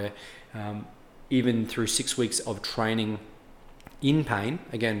good one where even through 6 weeks of training in pain,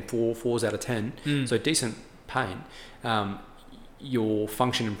 again, 4s out of 10, so decent pain, your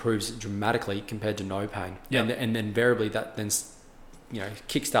function improves dramatically compared to no pain. And then invariably that then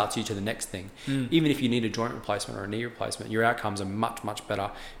kickstarts you to the next thing. Even if you need a joint replacement or a knee replacement, your outcomes are much, much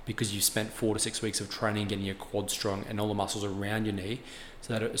better because you've spent 4 to 6 weeks of training getting your quad strong and all the muscles around your knee,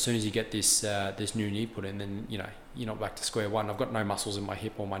 so that as soon as you get this new knee put in, then you're not back to square one. I've got no muscles in my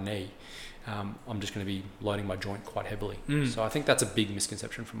hip or my knee. I'm just going to be loading my joint quite heavily. So I think that's a big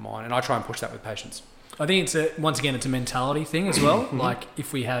misconception from mine, and I try and push that with patients. I think it's a mentality thing as well. Like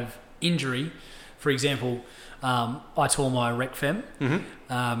if we have injury, for example, I tore my rec fem,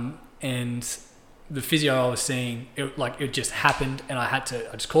 and the physio I was seeing, it just happened, and I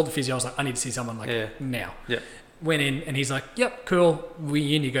just called the physio. I was like, I need to see someone now. Went in, and he's like, yep, cool.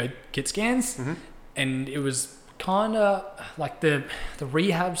 You need to go get scans, and it was kind of like the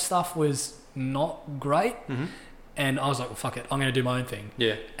rehab stuff was not great, and I was like, well, fuck it, I'm going to do my own thing.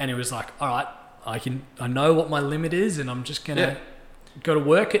 And it was like, all right, I know what my limit is, and I'm just going to go to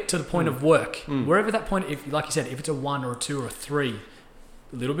work it to the point of work. Wherever that point, if like you said, if it's a 1 or a 2 or a 3,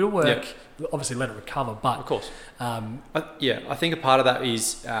 a little bit of work, obviously let it recover, but of course. I think a part of that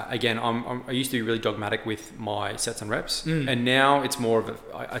is, again, I used to be really dogmatic with my sets and reps, and now it's more of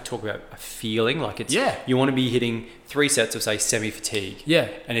I talk about a feeling, like it's, you want to be hitting 3 sets of, say, semi-fatigue.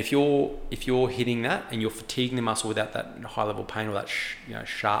 And if you're hitting that and you're fatiguing the muscle without that high level pain or that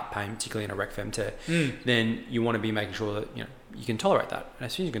sharp pain, particularly in a rec fem tear, then you want to be making sure that you can tolerate that. And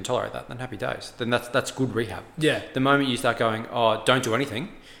as soon as you can tolerate that, then happy days. Then that's good rehab. The moment you start going, oh, don't do anything,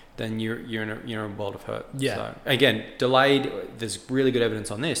 then you're in a world of hurt. So again, delayed. There's really good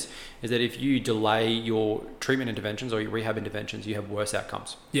evidence on this. Is that if you delay your treatment interventions or your rehab interventions, you have worse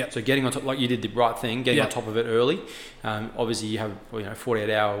outcomes. So getting on top, like you did the right thing, getting on top of it early. Obviously, you have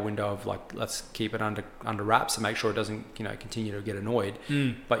 48-hour window of let's keep it under wraps and make sure it doesn't continue to get annoyed.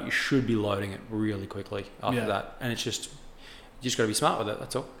 But you should be loading it really quickly after that, and it's just. You just got to be smart with it,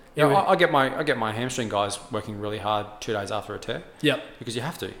 that's all. I get my hamstring guys working really hard 2 days after a tear. Yep. Because you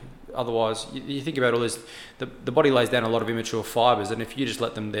have to. Otherwise, you think about all this. The body lays down a lot of immature fibers, and if you just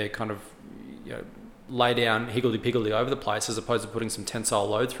let them there, kind of, lay down higgledy-piggledy over the place, as opposed to putting some tensile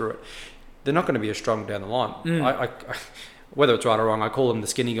load through it, they're not going to be as strong down the line. I whether it's right or wrong, I call them the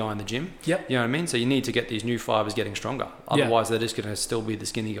skinny guy in the gym. Yep. You know what I mean? So you need to get these new fibers getting stronger. Otherwise, they're just going to still be the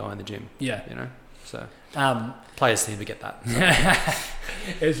skinny guy in the gym. Yeah. So players seem to get that. So.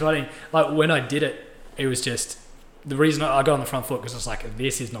 It was funny. Like when I did it, it was just the reason I got on the front foot because I was like,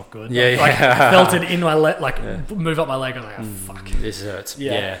 this is not good. I felt it in my leg, move up my leg. I was like, oh, fuck. This hurts.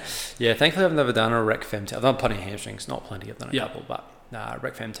 Yeah. Thankfully, I've never done a rec fem tear. I've done plenty of hamstrings, not plenty. I've done a couple, but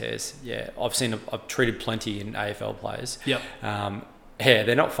rec fem tears. Yeah, I've treated plenty in AFL players. Yep.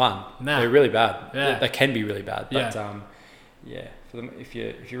 They're not fun. Nah. They're really bad. Yeah. They can be really bad. But yeah. For them, if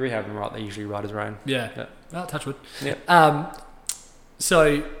you rehab them right, they usually right as rain. Yeah. Well, touch wood. Yeah.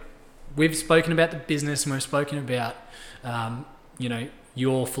 So we've spoken about the business and we've spoken about,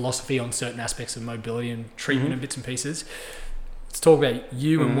 your philosophy on certain aspects of mobility and treatment and bits and pieces. Let's talk about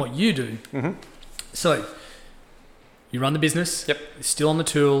you and what you do. Mm-hmm. So you run the business. Yep. You're still on the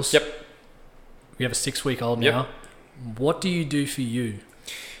tools. Yep. We have a 6-week-old now. What do you do for you?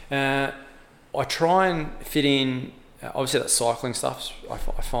 I try and fit in, obviously that cycling stuff I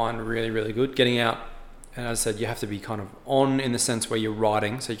find really, really good. Getting out, and as I said, you have to be kind of on in the sense where you're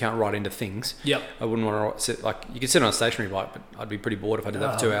riding, so you can't ride into things. Yep. I wouldn't want to sit, you could sit on a stationary bike, but I'd be pretty bored if I did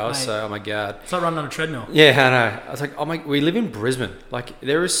that for 2 hours, so oh my God. It's like running on a treadmill. Yeah, I know. I was like, we live in Brisbane.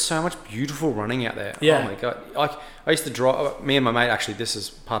 There is so much beautiful running out there. Yeah. Oh my God. I used to drive, me and my mate, actually, this is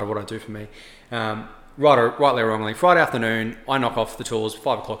part of what I do for me. Rightly or wrongly, Friday afternoon, I knock off the tools,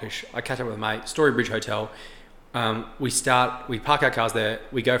 5 o'clock-ish. I catch up with a mate, Storybridge Hotel. We park our cars there,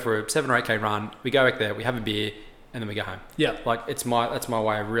 we go for a 7 or 8K run, we go back there, we have a beer, and then we go home. Yeah. That's my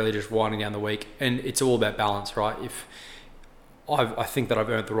way of really just winding down the week. And it's all about balance, right? If I think that I've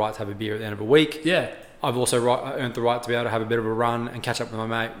earned the right to have a beer at the end of a week. Yeah. I've also earned the right to be able to have a bit of a run and catch up with my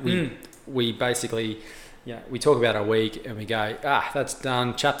mate. We basically, we talk about our week and we go, that's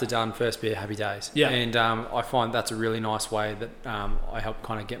done, chapter done, first beer, happy days. Yeah. And I find that's a really nice way that I help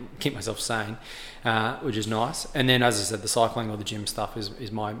kind of keep myself sane, which is nice. And then, as I said, the cycling or the gym stuff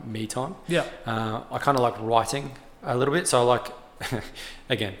is my me time. Yeah. I kind of like writing a little bit. So I like,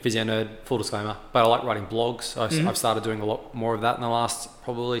 again, physio nerd, full disclaimer, but I like writing blogs. I've started doing a lot more of that in the last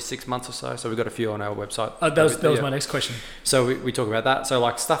probably 6 months or so. So we've got a few on our website. That was my next question. So we talk about that.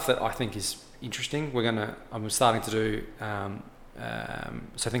 So stuff that I think is interesting. I'm starting to do,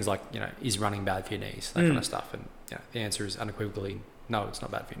 so things like, is running bad for your knees, that kind of stuff. And the answer is unequivocally, no, it's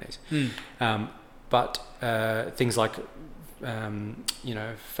not bad for your knees. But things like,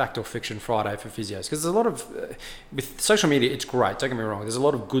 Fact or Fiction Friday for physios, because there's a lot of with social media, it's great, don't get me wrong, there's a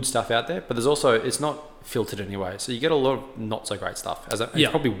lot of good stuff out there, but there's also, it's not filtered anyway, so you get a lot of not so great stuff, it's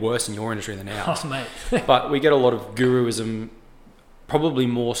probably worse in your industry than ours. Oh, mate. But we get a lot of guruism, probably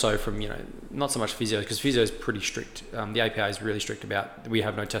more so from not so much physio, because physio is pretty strict. The APA is really strict about, we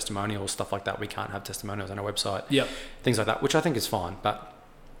have no testimonials, stuff like that. We can't have testimonials on our website. Yep. Things like that, which I think is fine, but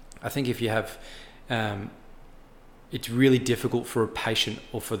I think if you have it's really difficult for a patient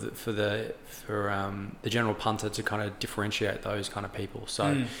or for the general punter to kind of differentiate those kind of people.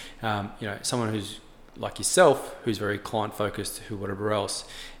 So, someone who's like yourself, who's very client focused, who whatever else,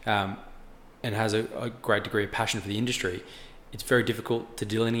 and has a great degree of passion for the industry, it's very difficult to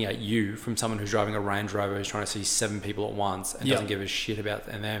delineate you from someone who's driving a Range Rover, who's trying to see 7 people at once and doesn't give a shit about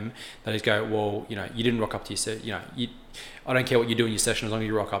them. They just go, well, you didn't rock up to your set. I don't care what you do in your session as long as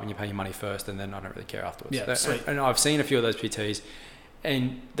you rock up and you pay your money first, and then I don't really care afterwards. Yeah, sweet. And I've seen a few of those PTs,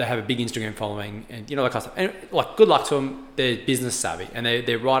 and they have a big Instagram following, and that kind of stuff. And good luck to them. They're business savvy, and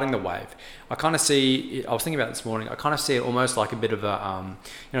they're riding the wave. I kind of see. I was thinking about it this morning. I kind of see it almost like a bit of a,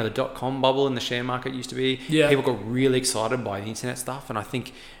 the .com bubble in the share market used to be. Yeah. People got really excited by the internet stuff, and I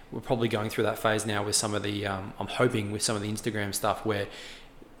think we're probably going through that phase now with some of the. I'm hoping with some of the Instagram stuff where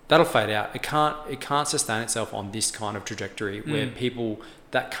that'll fade out. It can't sustain itself on this kind of trajectory where people,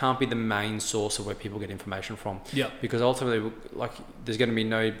 that can't be the main source of where people get information from. Yeah. Because ultimately, there's going to be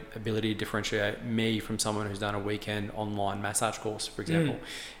no ability to differentiate me from someone who's done a weekend online massage course, for example,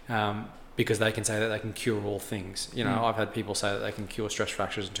 because they can say that they can cure all things. I've had people say that they can cure stress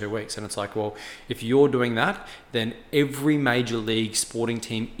fractures in 2 weeks, and it's like, well, if you're doing that, then every major league sporting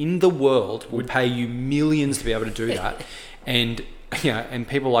team in the world would pay you millions to be able to do that. And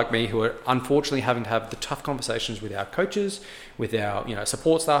people like me who are unfortunately having to have the tough conversations with our coaches, with our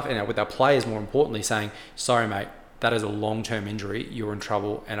support staff, and with our players, more importantly, saying, sorry mate, that is a long-term injury, you're in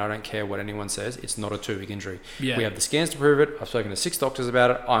trouble, and I don't care what anyone says, it's not a 2-week injury. Yeah. We have the scans to prove it. I've spoken to 6 doctors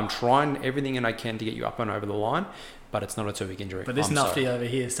about it. I'm trying everything I can to get you up and over the line, but it's not a 2-week injury. But there's Nufty over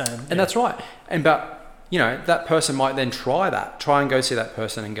here saying... And that's right. But, you know, that person might then try and go see that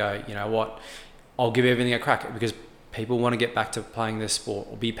person and go, you know what, I'll give everything a crack, because people want to get back to playing their sport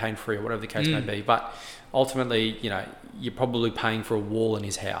or be pain-free or whatever the case may be. But ultimately, you know, you're probably paying for a wall in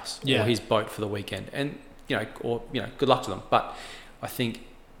his house or his boat for the weekend. And, you know, or, you know, good luck to them. But I think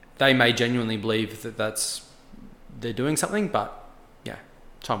they may genuinely believe that they're doing something, but yeah,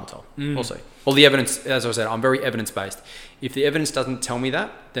 time will tell. We'll see. Well, the evidence, as I said, I'm very evidence-based. If the evidence doesn't tell me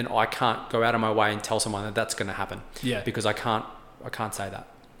that, then I can't go out of my way and tell someone that that's going to happen. Yeah. Because I can't say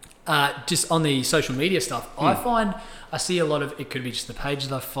that. Just on the social media stuff, I find I see a lot of, it could be just the pages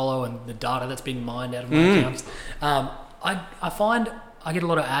I follow and the data that's been mined out of my accounts. I find I get a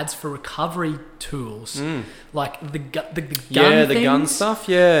lot of ads for recovery tools, like the gun things, the gun stuff,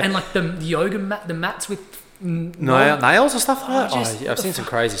 and like the yoga mat, the mats with nails or stuff like that. I've seen some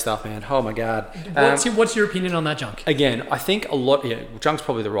crazy stuff, man. Oh my god. What's your opinion on that junk? Again, I think junk's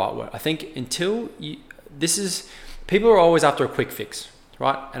probably the right word. I think people are always after a quick fix,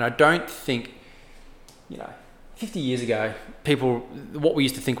 right? And I don't think, 50 years ago, what we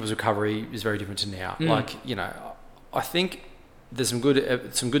used to think was recovery is very different to now. I think there's some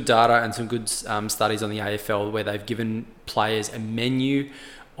good data and some good studies on the AFL where they've given players a menu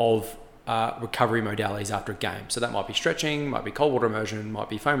of recovery modalities after a game. So that might be stretching, might be cold water immersion, might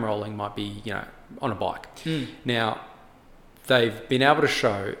be foam rolling, might be on a bike. Now, they've been able to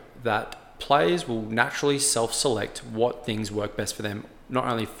show that players will naturally self-select what things work best for them, not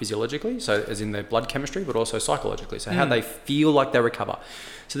only physiologically, so as in their blood chemistry, but also psychologically. So how they feel like they recover.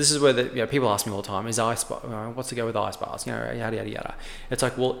 So this is where people ask me all the time, what's to go with ice bars? Yada, yada, yada. It's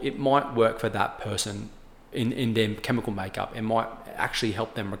like, well, it might work for that person in their chemical makeup. It might actually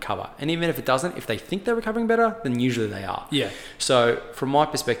help them recover. And even if it doesn't, if they think they're recovering better, then usually they are. Yeah. So from my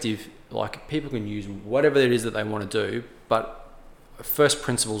perspective, people can use whatever it is that they want to do, but first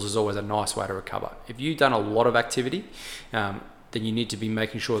principles is always a nice way to recover. If you've done a lot of activity, then you need to be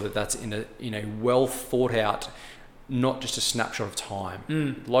making sure that that's in a well thought out, not just a snapshot of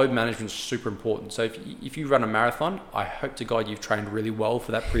time. Load management is super important. So if you run a marathon, I hope to God you've trained really well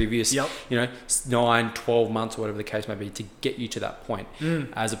for that previous 9, 12 months or whatever the case may be to get you to that point,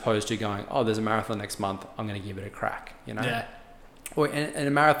 as opposed to going, there's a marathon next month, I'm going to give it a crack. Yeah. And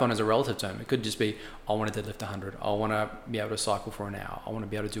a marathon is a relative term. It could just be, I want to deadlift 100. I want to be able to cycle for an hour. I want to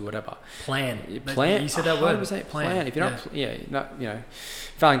be able to do whatever. Plan. You said that word. Plan. If you're not,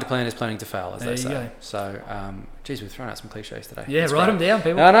 failing to plan is planning to fail, as they say. Go. So, we've thrown out some cliches today. Yeah, write them down,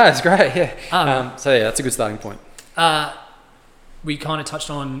 people. No, it's great. Yeah. That's a good starting point. We kind of touched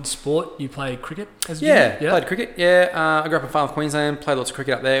on sport. You played cricket as a played cricket. Yeah, I grew up in Farnham, Queensland. Played lots of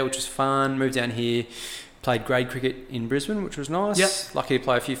cricket up there, which was fun. Moved down here. Played grade cricket in Brisbane, which was nice. Yep. Lucky to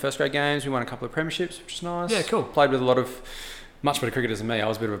play a few first grade games. We won a couple of premierships, which was nice. Yeah, cool. Played with a lot of much better cricketers than me. I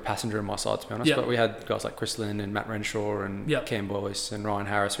was a bit of a passenger on my side, to be honest. Yep. But we had guys like Chris Lynn and Matt Renshaw and Cam Boyce and Ryan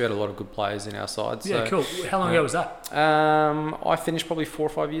Harris. We had a lot of good players in our side. Yeah, cool. How long ago was that? I finished probably 4 or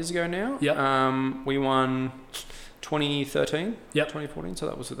 5 years ago now. Yep. We won 2013, 2014. So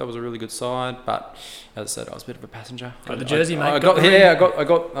that was a really good side. But as I said, I was a bit of a passenger. Got the jersey, mate. I got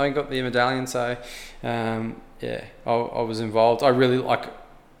the medallion. So I was involved.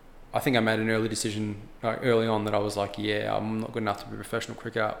 I think I made an early decision early on that I was like, I'm not good enough to be a professional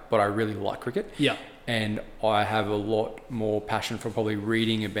cricketer, but I really like cricket. Yeah. And I have a lot more passion for probably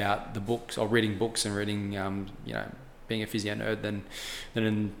reading about the books, or reading books and reading, being a physio nerd than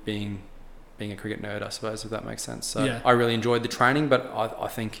in being a cricket nerd, I suppose, if that makes sense. So I really enjoyed the training, but I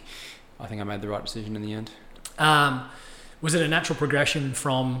think I made the right decision in the end. Was it a natural progression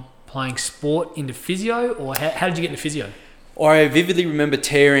from playing sport into physio, or how did you get into physio? I vividly remember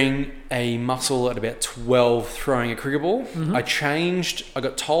tearing a muscle at about 12 throwing a cricket ball. Mm-hmm. I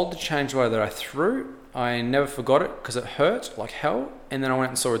got told to change the way that I threw. I never forgot it because it hurt like hell. And then I went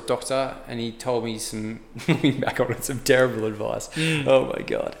and saw a doctor and he told me looking back on it, some terrible advice. Oh my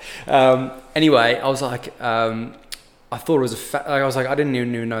God. Anyway, I was like, I thought it was I didn't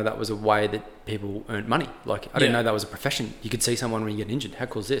even know that was a way that people earned money. Like, I didn't know that was a profession. You could see someone when you get injured. How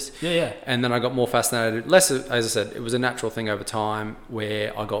cool is this? Yeah. And then I got more fascinated. Less, as I said, it was a natural thing over time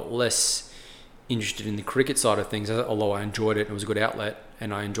where I got less interested in the cricket side of things, although I enjoyed it. It was a good outlet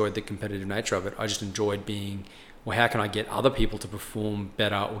and I enjoyed the competitive nature of it. I just enjoyed being, how can I get other people to perform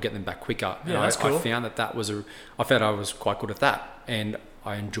better or get them back quicker? Yeah, that's cool. I found I found I was quite good at that and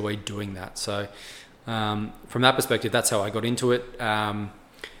I enjoyed doing that. So from that perspective, that's how I got into it.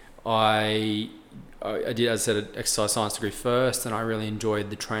 I I did, as I said, an exercise science degree first, and I really enjoyed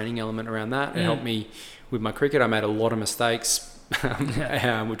the training element around that. It helped me with my cricket. I made a lot of mistakes,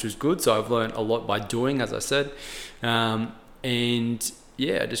 which was good. So I've learned a lot by doing, as I said. And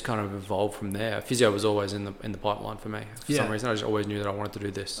yeah, it just kind of evolved from there. Physio was always in the pipeline for me. For some reason, I just always knew that I wanted to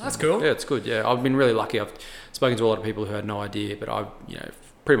do this. That's cool. Yeah, it's good. Yeah, I've been really lucky. I've spoken to a lot of people who had no idea, but I've,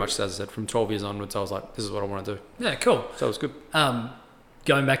 pretty much, as I said, from 12 years onwards, I was like, this is what I want to do. Yeah, cool. So it was good.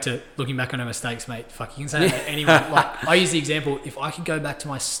 Going back to looking back on our mistakes, mate, fuck, you can say that to anyone. Like, I use the example, if I could go back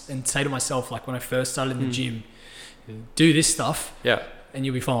to and say to myself, like when I first started in the gym, do this stuff, and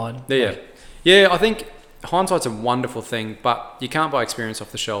you'll be fine. Yeah, I think hindsight's a wonderful thing, but you can't buy experience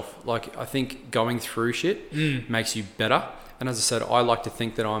off the shelf. Like, I think going through shit makes you better. And as I said, I like to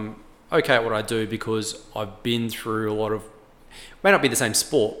think that I'm okay at what I do because I've been through a lot of, may not be the same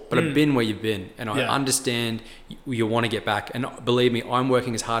sport, but I've been where you've been, and I understand you want to get back. And believe me, I'm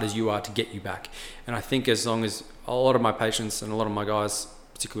working as hard as you are to get you back. And I think as long as a lot of my patients and a lot of my guys,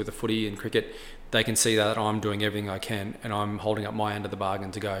 particularly with the footy and cricket, they can see that I'm doing everything I can and I'm holding up my end of the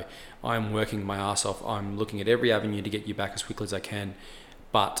bargain to go, I'm working my ass off. I'm looking at every avenue to get you back as quickly as I can.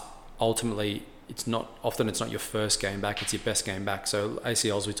 But ultimately, it's not your first game back, it's your best game back. So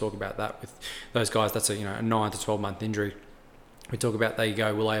ACLs, we talk about that with those guys, that's a 9 to 12 month injury. We talk about, they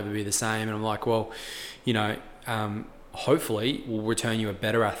go, will they ever be the same? And I'm like, well, hopefully we'll return you a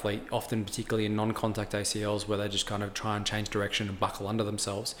better athlete, often particularly in non-contact ACLs where they just kind of try and change direction and buckle under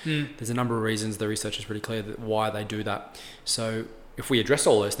themselves. There's a number of reasons, the research is pretty clear that why they do that. So if we address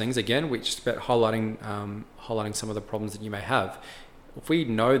all those things, again, we're just about highlighting some of the problems that you may have. If we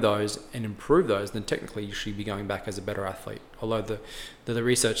know those and improve those, then technically you should be going back as a better athlete. Although the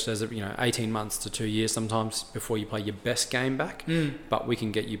research says that 18 months to 2 years sometimes before you play your best game back, but we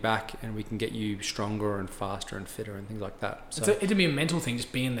can get you back and we can get you stronger and faster and fitter and things like that. So it'd be a mental thing,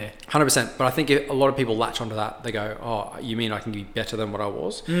 just being there. 100%. But I think a lot of people latch onto that. They go, "Oh, you mean I can be better than what I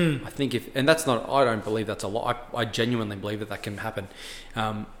was?" I think and that's not. I don't believe that's a lot. I genuinely believe that can happen.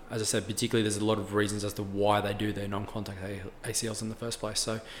 As I said, particularly there's a lot of reasons as to why they do their non-contact ACLs in the first place.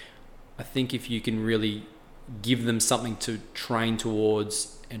 So I think if you can really give them something to train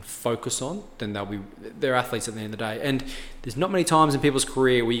towards and focus on, then they're athletes at the end of the day. And there's not many times in people's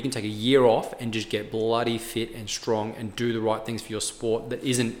career where you can take a year off and just get bloody fit and strong and do the right things for your sport that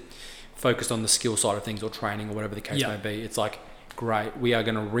isn't focused on the skill side of things or training or whatever the case may be. It's like, great, we are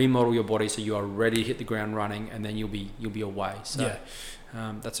going to remodel your body so you are ready to hit the ground running, and then you'll be away. So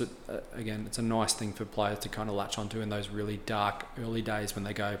that's again, it's a nice thing for players to kind of latch onto in those really dark early days when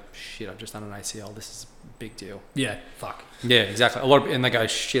they go, shit, I've just done an ACL, this is a big deal. Yeah, fuck. Yeah, exactly. And they go,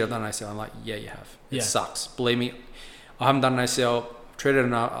 shit, I've done an ACL. I'm like, yeah, you have. It sucks. Believe me, I haven't done an ACL.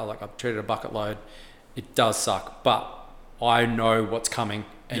 I've treated a bucket load. It does suck, but I know what's coming,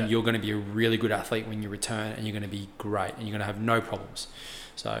 and you're going to be a really good athlete when you return, and you're going to be great, and you're going to have no problems.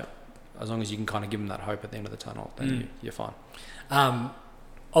 So as long as you can kind of give them that hope at the end of the tunnel, then you're fine.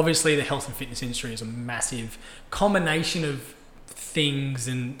 Obviously, the health and fitness industry is a massive combination of things,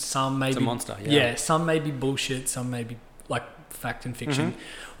 and some may it's be a monster. Some may be bullshit, some may be like fact and fiction.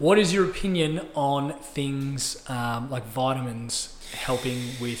 What is your opinion on things like vitamins helping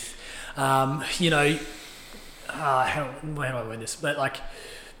with, how do I word this? But like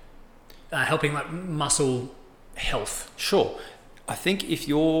helping like muscle health. Sure, I think if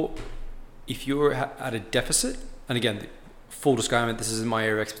you're at a deficit, and again, full disclaimer, this is my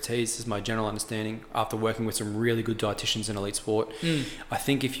area of expertise, this is my general understanding after working with some really good dietitians in elite sport. I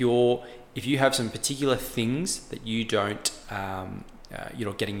think if you have some particular things that you don't, you're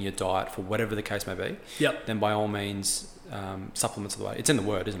not getting in your diet for whatever the case may be, then by all means, supplements are the way. It's in the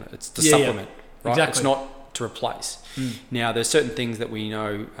word, isn't it? It's to supplement, right? Exactly. It's not to replace. Now, there's certain things that we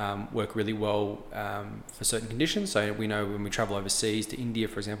know work really well for certain conditions. So we know when we travel overseas to India,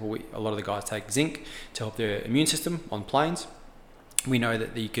 for example, a lot of the guys take zinc to help their immune system on planes. We know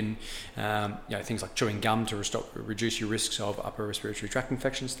that you can, things like chewing gum to reduce your risks of upper respiratory tract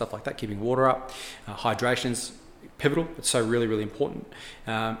infections, stuff like that, keeping water up. Hydration's pivotal. It's so really, really important.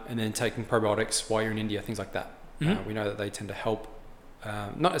 And then taking probiotics while you're in India, things like that. We know that they tend to help,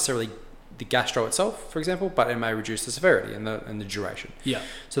 not necessarily the gastro itself, for example, but it may reduce the severity and the duration.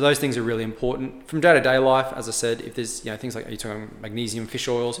 So those things are really important from day-to-day life. As I said, if there's things like, are you talking magnesium, fish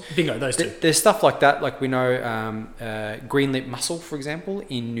oils? Bingo, those two. There's stuff like that. Like we know green lip mussel, for example,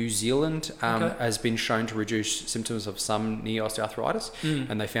 in New Zealand has been shown to reduce symptoms of some knee osteoarthritis,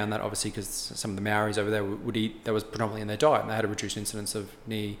 and they found that obviously because some of the Maoris over there would eat, that was predominantly in their diet, and they had a reduced incidence of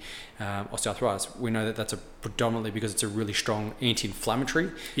knee osteoarthritis. We know that that's predominantly because it's a really strong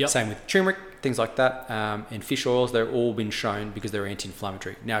anti-inflammatory. Same with turmeric. turmeric, things like that, and fish oils, they've all been shown because they're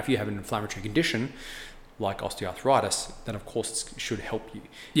anti-inflammatory. Now, if you have an inflammatory condition like osteoarthritis, then of course it should help you.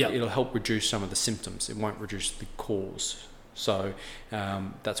 Yeah. It'll help reduce some of the symptoms. It won't reduce the cause. So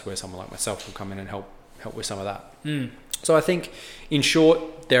that's where someone like myself will come in and help with some of that. So I think, in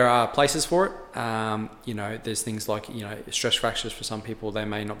short, there are places for it. There's things like, stress fractures for some people. They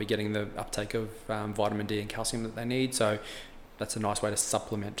may not be getting the uptake of vitamin D and calcium that they need. So that's a nice way to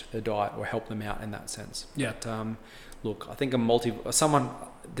supplement their diet or help them out in that sense. Yeah. But, look, I think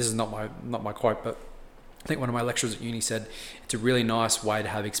this is not my quote, but I think one of my lecturers at uni said it's a really nice way to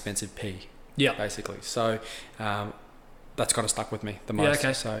have expensive pee. Yeah. Basically. So that's kind of stuck with me the most. Yeah,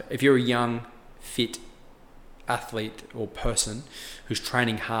 okay. So if you're a young, fit athlete or person who's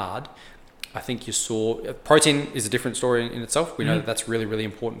training hard, I think protein is a different story in itself. We know that that's really, really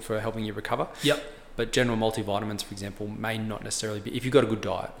important for helping you recover. Yep. But general multivitamins, for example, may not necessarily be, if you've got a good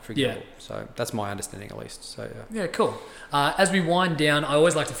diet, for example. Yeah. So that's my understanding at least. So yeah, cool. As we wind down, I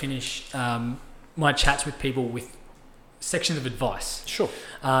always like to finish my chats with people with sections of advice. Sure.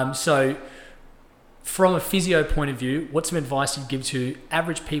 So from a physio point of view, what's some advice you'd give to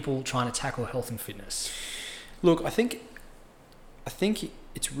average people trying to tackle health and fitness? Look, I think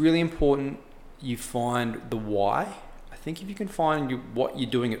it's really important you find the why. I think if you can find what you're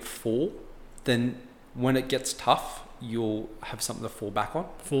doing it for, then when it gets tough, you'll have something to fall back on.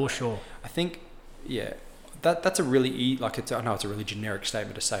 For sure. I think, that's a really, I know it's a really generic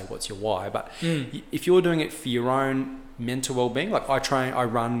statement to say what's your why, but if you're doing it for your own mental well-being, like I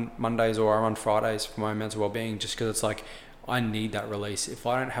run Mondays or I run Fridays for my own mental well-being, just because it's like, I need that release. If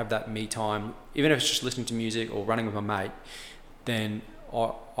I don't have that me time, even if it's just listening to music or running with my mate, then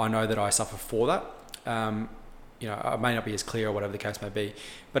I know that I suffer for that. I may not be as clear or whatever the case may be,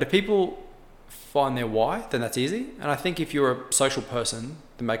 but if people find their why, then that's easy. And I think if you're a social person,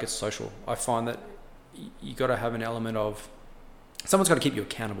 then make it social. I find that you got to have an element of, someone's got to keep you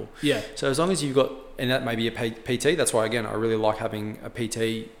accountable. Yeah. So as long as you've got, and that may be a PT, that's why, again, I really like having a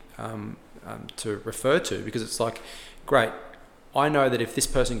PT to refer to, because it's like, great, I know that if this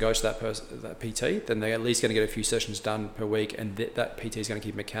person goes to that PT, then they're at least going to get a few sessions done per week, and that PT is going to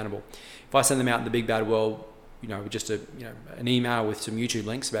keep them accountable. If I send them out in the big bad world, just an email with some YouTube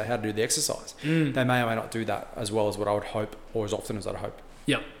links about how to do the exercise, they may or may not do that as well as what I would hope, or as often as I'd hope.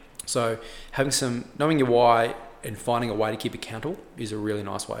 Yep. So knowing your why and finding a way to keep accountable is a really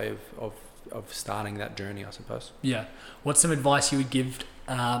nice way of starting that journey, I suppose. Yeah. What's some advice you would give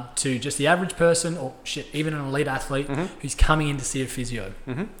to just the average person, or even an elite athlete who's coming in to see a physio?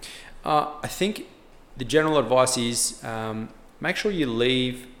 I think the general advice is make sure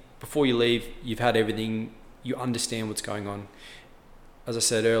before you leave, you've had everything, you understand what's going on. As I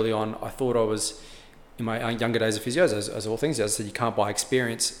said early on, I thought I was, in my younger days of physios, as all things, as I said, you can't buy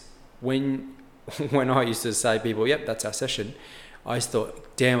experience. When I used to say to people, yep, that's our session, I just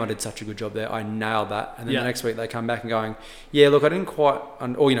thought, damn, I did such a good job there. I nailed that. And then the next week they come back and going, yeah, look, I didn't quite,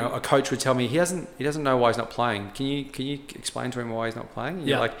 or a coach would tell me he doesn't know why he's not playing. Can you explain to him why he's not playing? And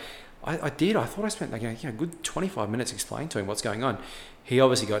you're like, I did. I thought I spent a good 25 minutes explaining to him what's going on. He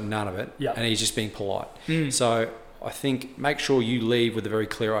obviously got none of it, and he's just being polite. So I think make sure you leave with a very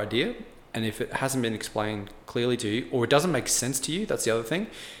clear idea. And if it hasn't been explained clearly to you, or it doesn't make sense to you, that's the other thing,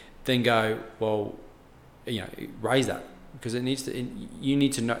 then go, well, raise that. Because you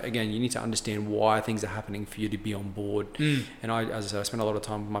need to know, again, you need to understand why things are happening for you to be on board. And as I said, I spend a lot of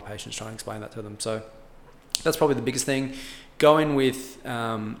time with my patients trying to explain that to them. So that's probably the biggest thing. Go in with,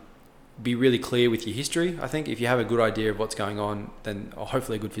 be really clear with your history. I think if you have a good idea of what's going on, then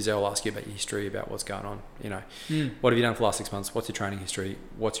hopefully a good physio will ask you about your history, about what's going on. What have you done for the last 6 months? What's your training history?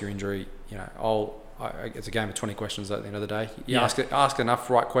 What's your injury? It's a game of 20 questions at the end of the day. You ask enough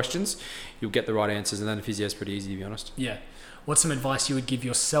right questions, you'll get the right answers, and then the physio is pretty easy, to be honest. Yeah. What's some advice you would give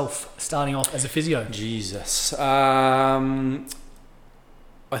yourself starting off as a physio? Jesus. I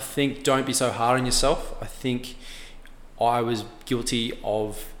think don't be so hard on yourself. I think I was guilty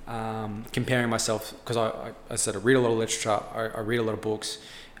of comparing myself, because I said I read a lot of literature, I read a lot of books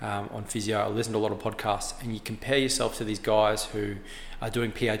on physio, I listen to a lot of podcasts, and you compare yourself to these guys who are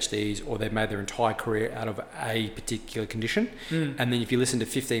doing PhDs, or they've made their entire career out of a particular condition. And then if you listen to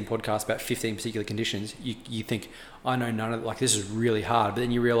 15 podcasts about 15 particular conditions, you think, I know none of it, this is really hard. But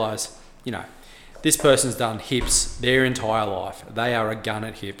then you realize, this person's done hips their entire life. They are a gun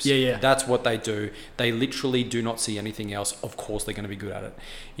at hips. Yeah. That's what they do. They literally do not see anything else. Of course, they're going to be good at it.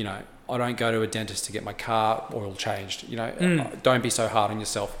 I don't go to a dentist to get my car oil changed. Don't be so hard on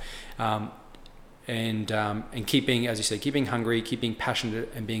yourself. And keeping, as you said, keeping hungry, keeping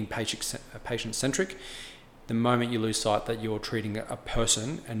passionate, and being patient-centric the moment you lose sight that you're treating a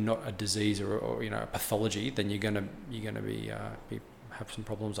person and not a disease or a pathology, then you're gonna be have some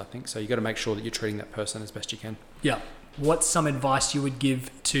problems, I think. So you got to make sure that you're treating that person as best you can. Yeah. What's some advice you would give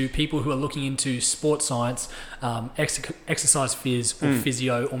to people who are looking into sports science, exercise phys or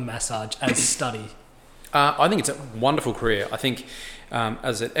physio or massage as study? I think it's a wonderful career. I think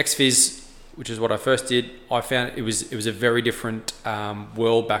as an ex-phys, which is what I first did, I found it was a very different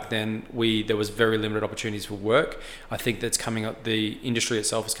world back then. There was very limited opportunities for work. I think that's coming up. The industry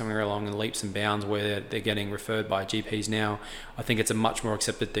itself is coming along in leaps and bounds where they're getting referred by GPs now. I think it's a much more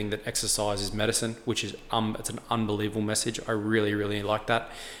accepted thing that exercise is medicine, which is it's an unbelievable message. I really, really like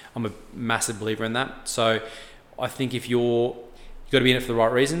that. I'm a massive believer in that. So I think if you've got to be in it for the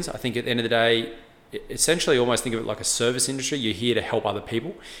right reasons. I think at the end of the day, essentially almost think of it like a service industry. You're here to help other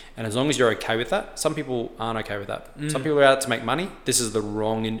people, and as long as you're okay with that. Some people aren't okay with that. Some people are out to make money. This is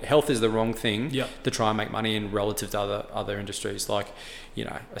health is the wrong thing to try and make money in relative to other industries. Like,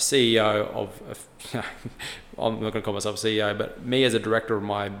 a CEO of I'm not going to call myself a CEO, but me as a director of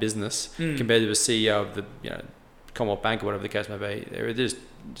my business compared to a CEO of the Commonwealth Bank or whatever the case may be, they're just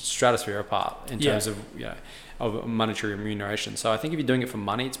stratosphere apart in terms of monetary remuneration. So I think if you're doing it for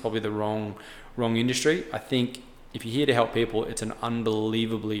money, it's probably the wrong industry. I think if you're here to help people, it's an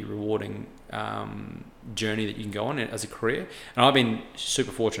unbelievably rewarding journey that you can go on as a career. And I've been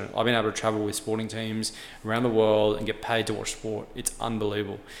super fortunate. I've been able to travel with sporting teams around the world and get paid to watch sport. It's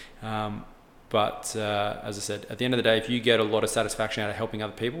unbelievable. But as I said, at the end of the day, if you get a lot of satisfaction out of helping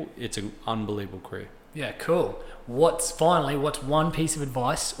other people, it's an unbelievable career. Yeah, cool. What's one piece of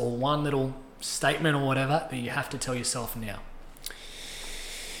advice or one little statement or whatever that you have to tell yourself now?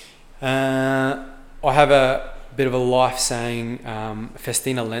 I have a bit of a life saying,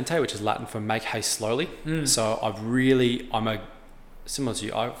 festina lente, which is Latin for make haste slowly. So similar to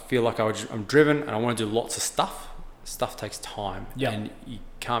you, I feel like I'm driven and I want to do lots of stuff. Stuff takes time, and you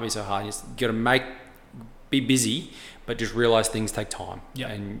can't be so hard. You got to be busy, but just realize things take time,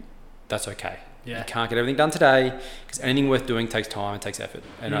 and that's okay. You can't get everything done today because anything worth doing takes time and takes effort.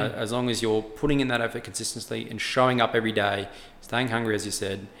 And as long as you're putting in that effort consistently and showing up every day, staying hungry, as you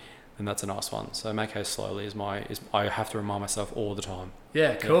said, then that's a nice one. So make haste slowly I have to remind myself all the time.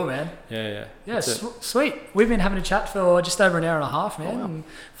 Yeah, cool, man. Yeah. Sweet. We've been having a chat for just over an hour and a half, man. Oh, wow. And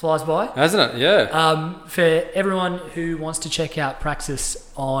flies by. Hasn't it? Yeah. For everyone who wants to check out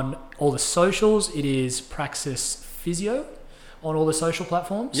Praxis on all the socials, it is Praxis Physio on all the social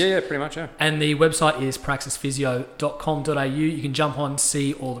platforms. Yeah, pretty much, yeah. And the website is praxisphysio.com.au. You can jump on,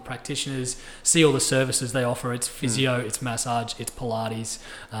 see all the practitioners, see all the services they offer. It's physio, it's massage, it's Pilates.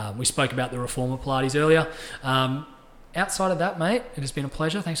 We spoke about the Reformer Pilates earlier. Outside of that, mate, it has been a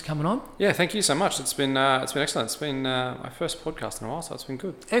pleasure. Thanks for coming on. Yeah, thank you so much. It's been excellent. It's been my first podcast in a while, so it's been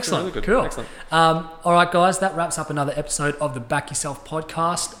good. Excellent. Really good. Cool. Excellent. All right, guys, that wraps up another episode of the Back Yourself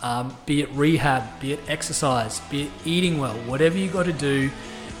podcast. Be it rehab, be it exercise, be it eating well, whatever you got to do,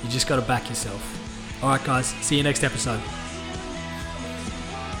 you just got to back yourself. All right, guys, see you next episode.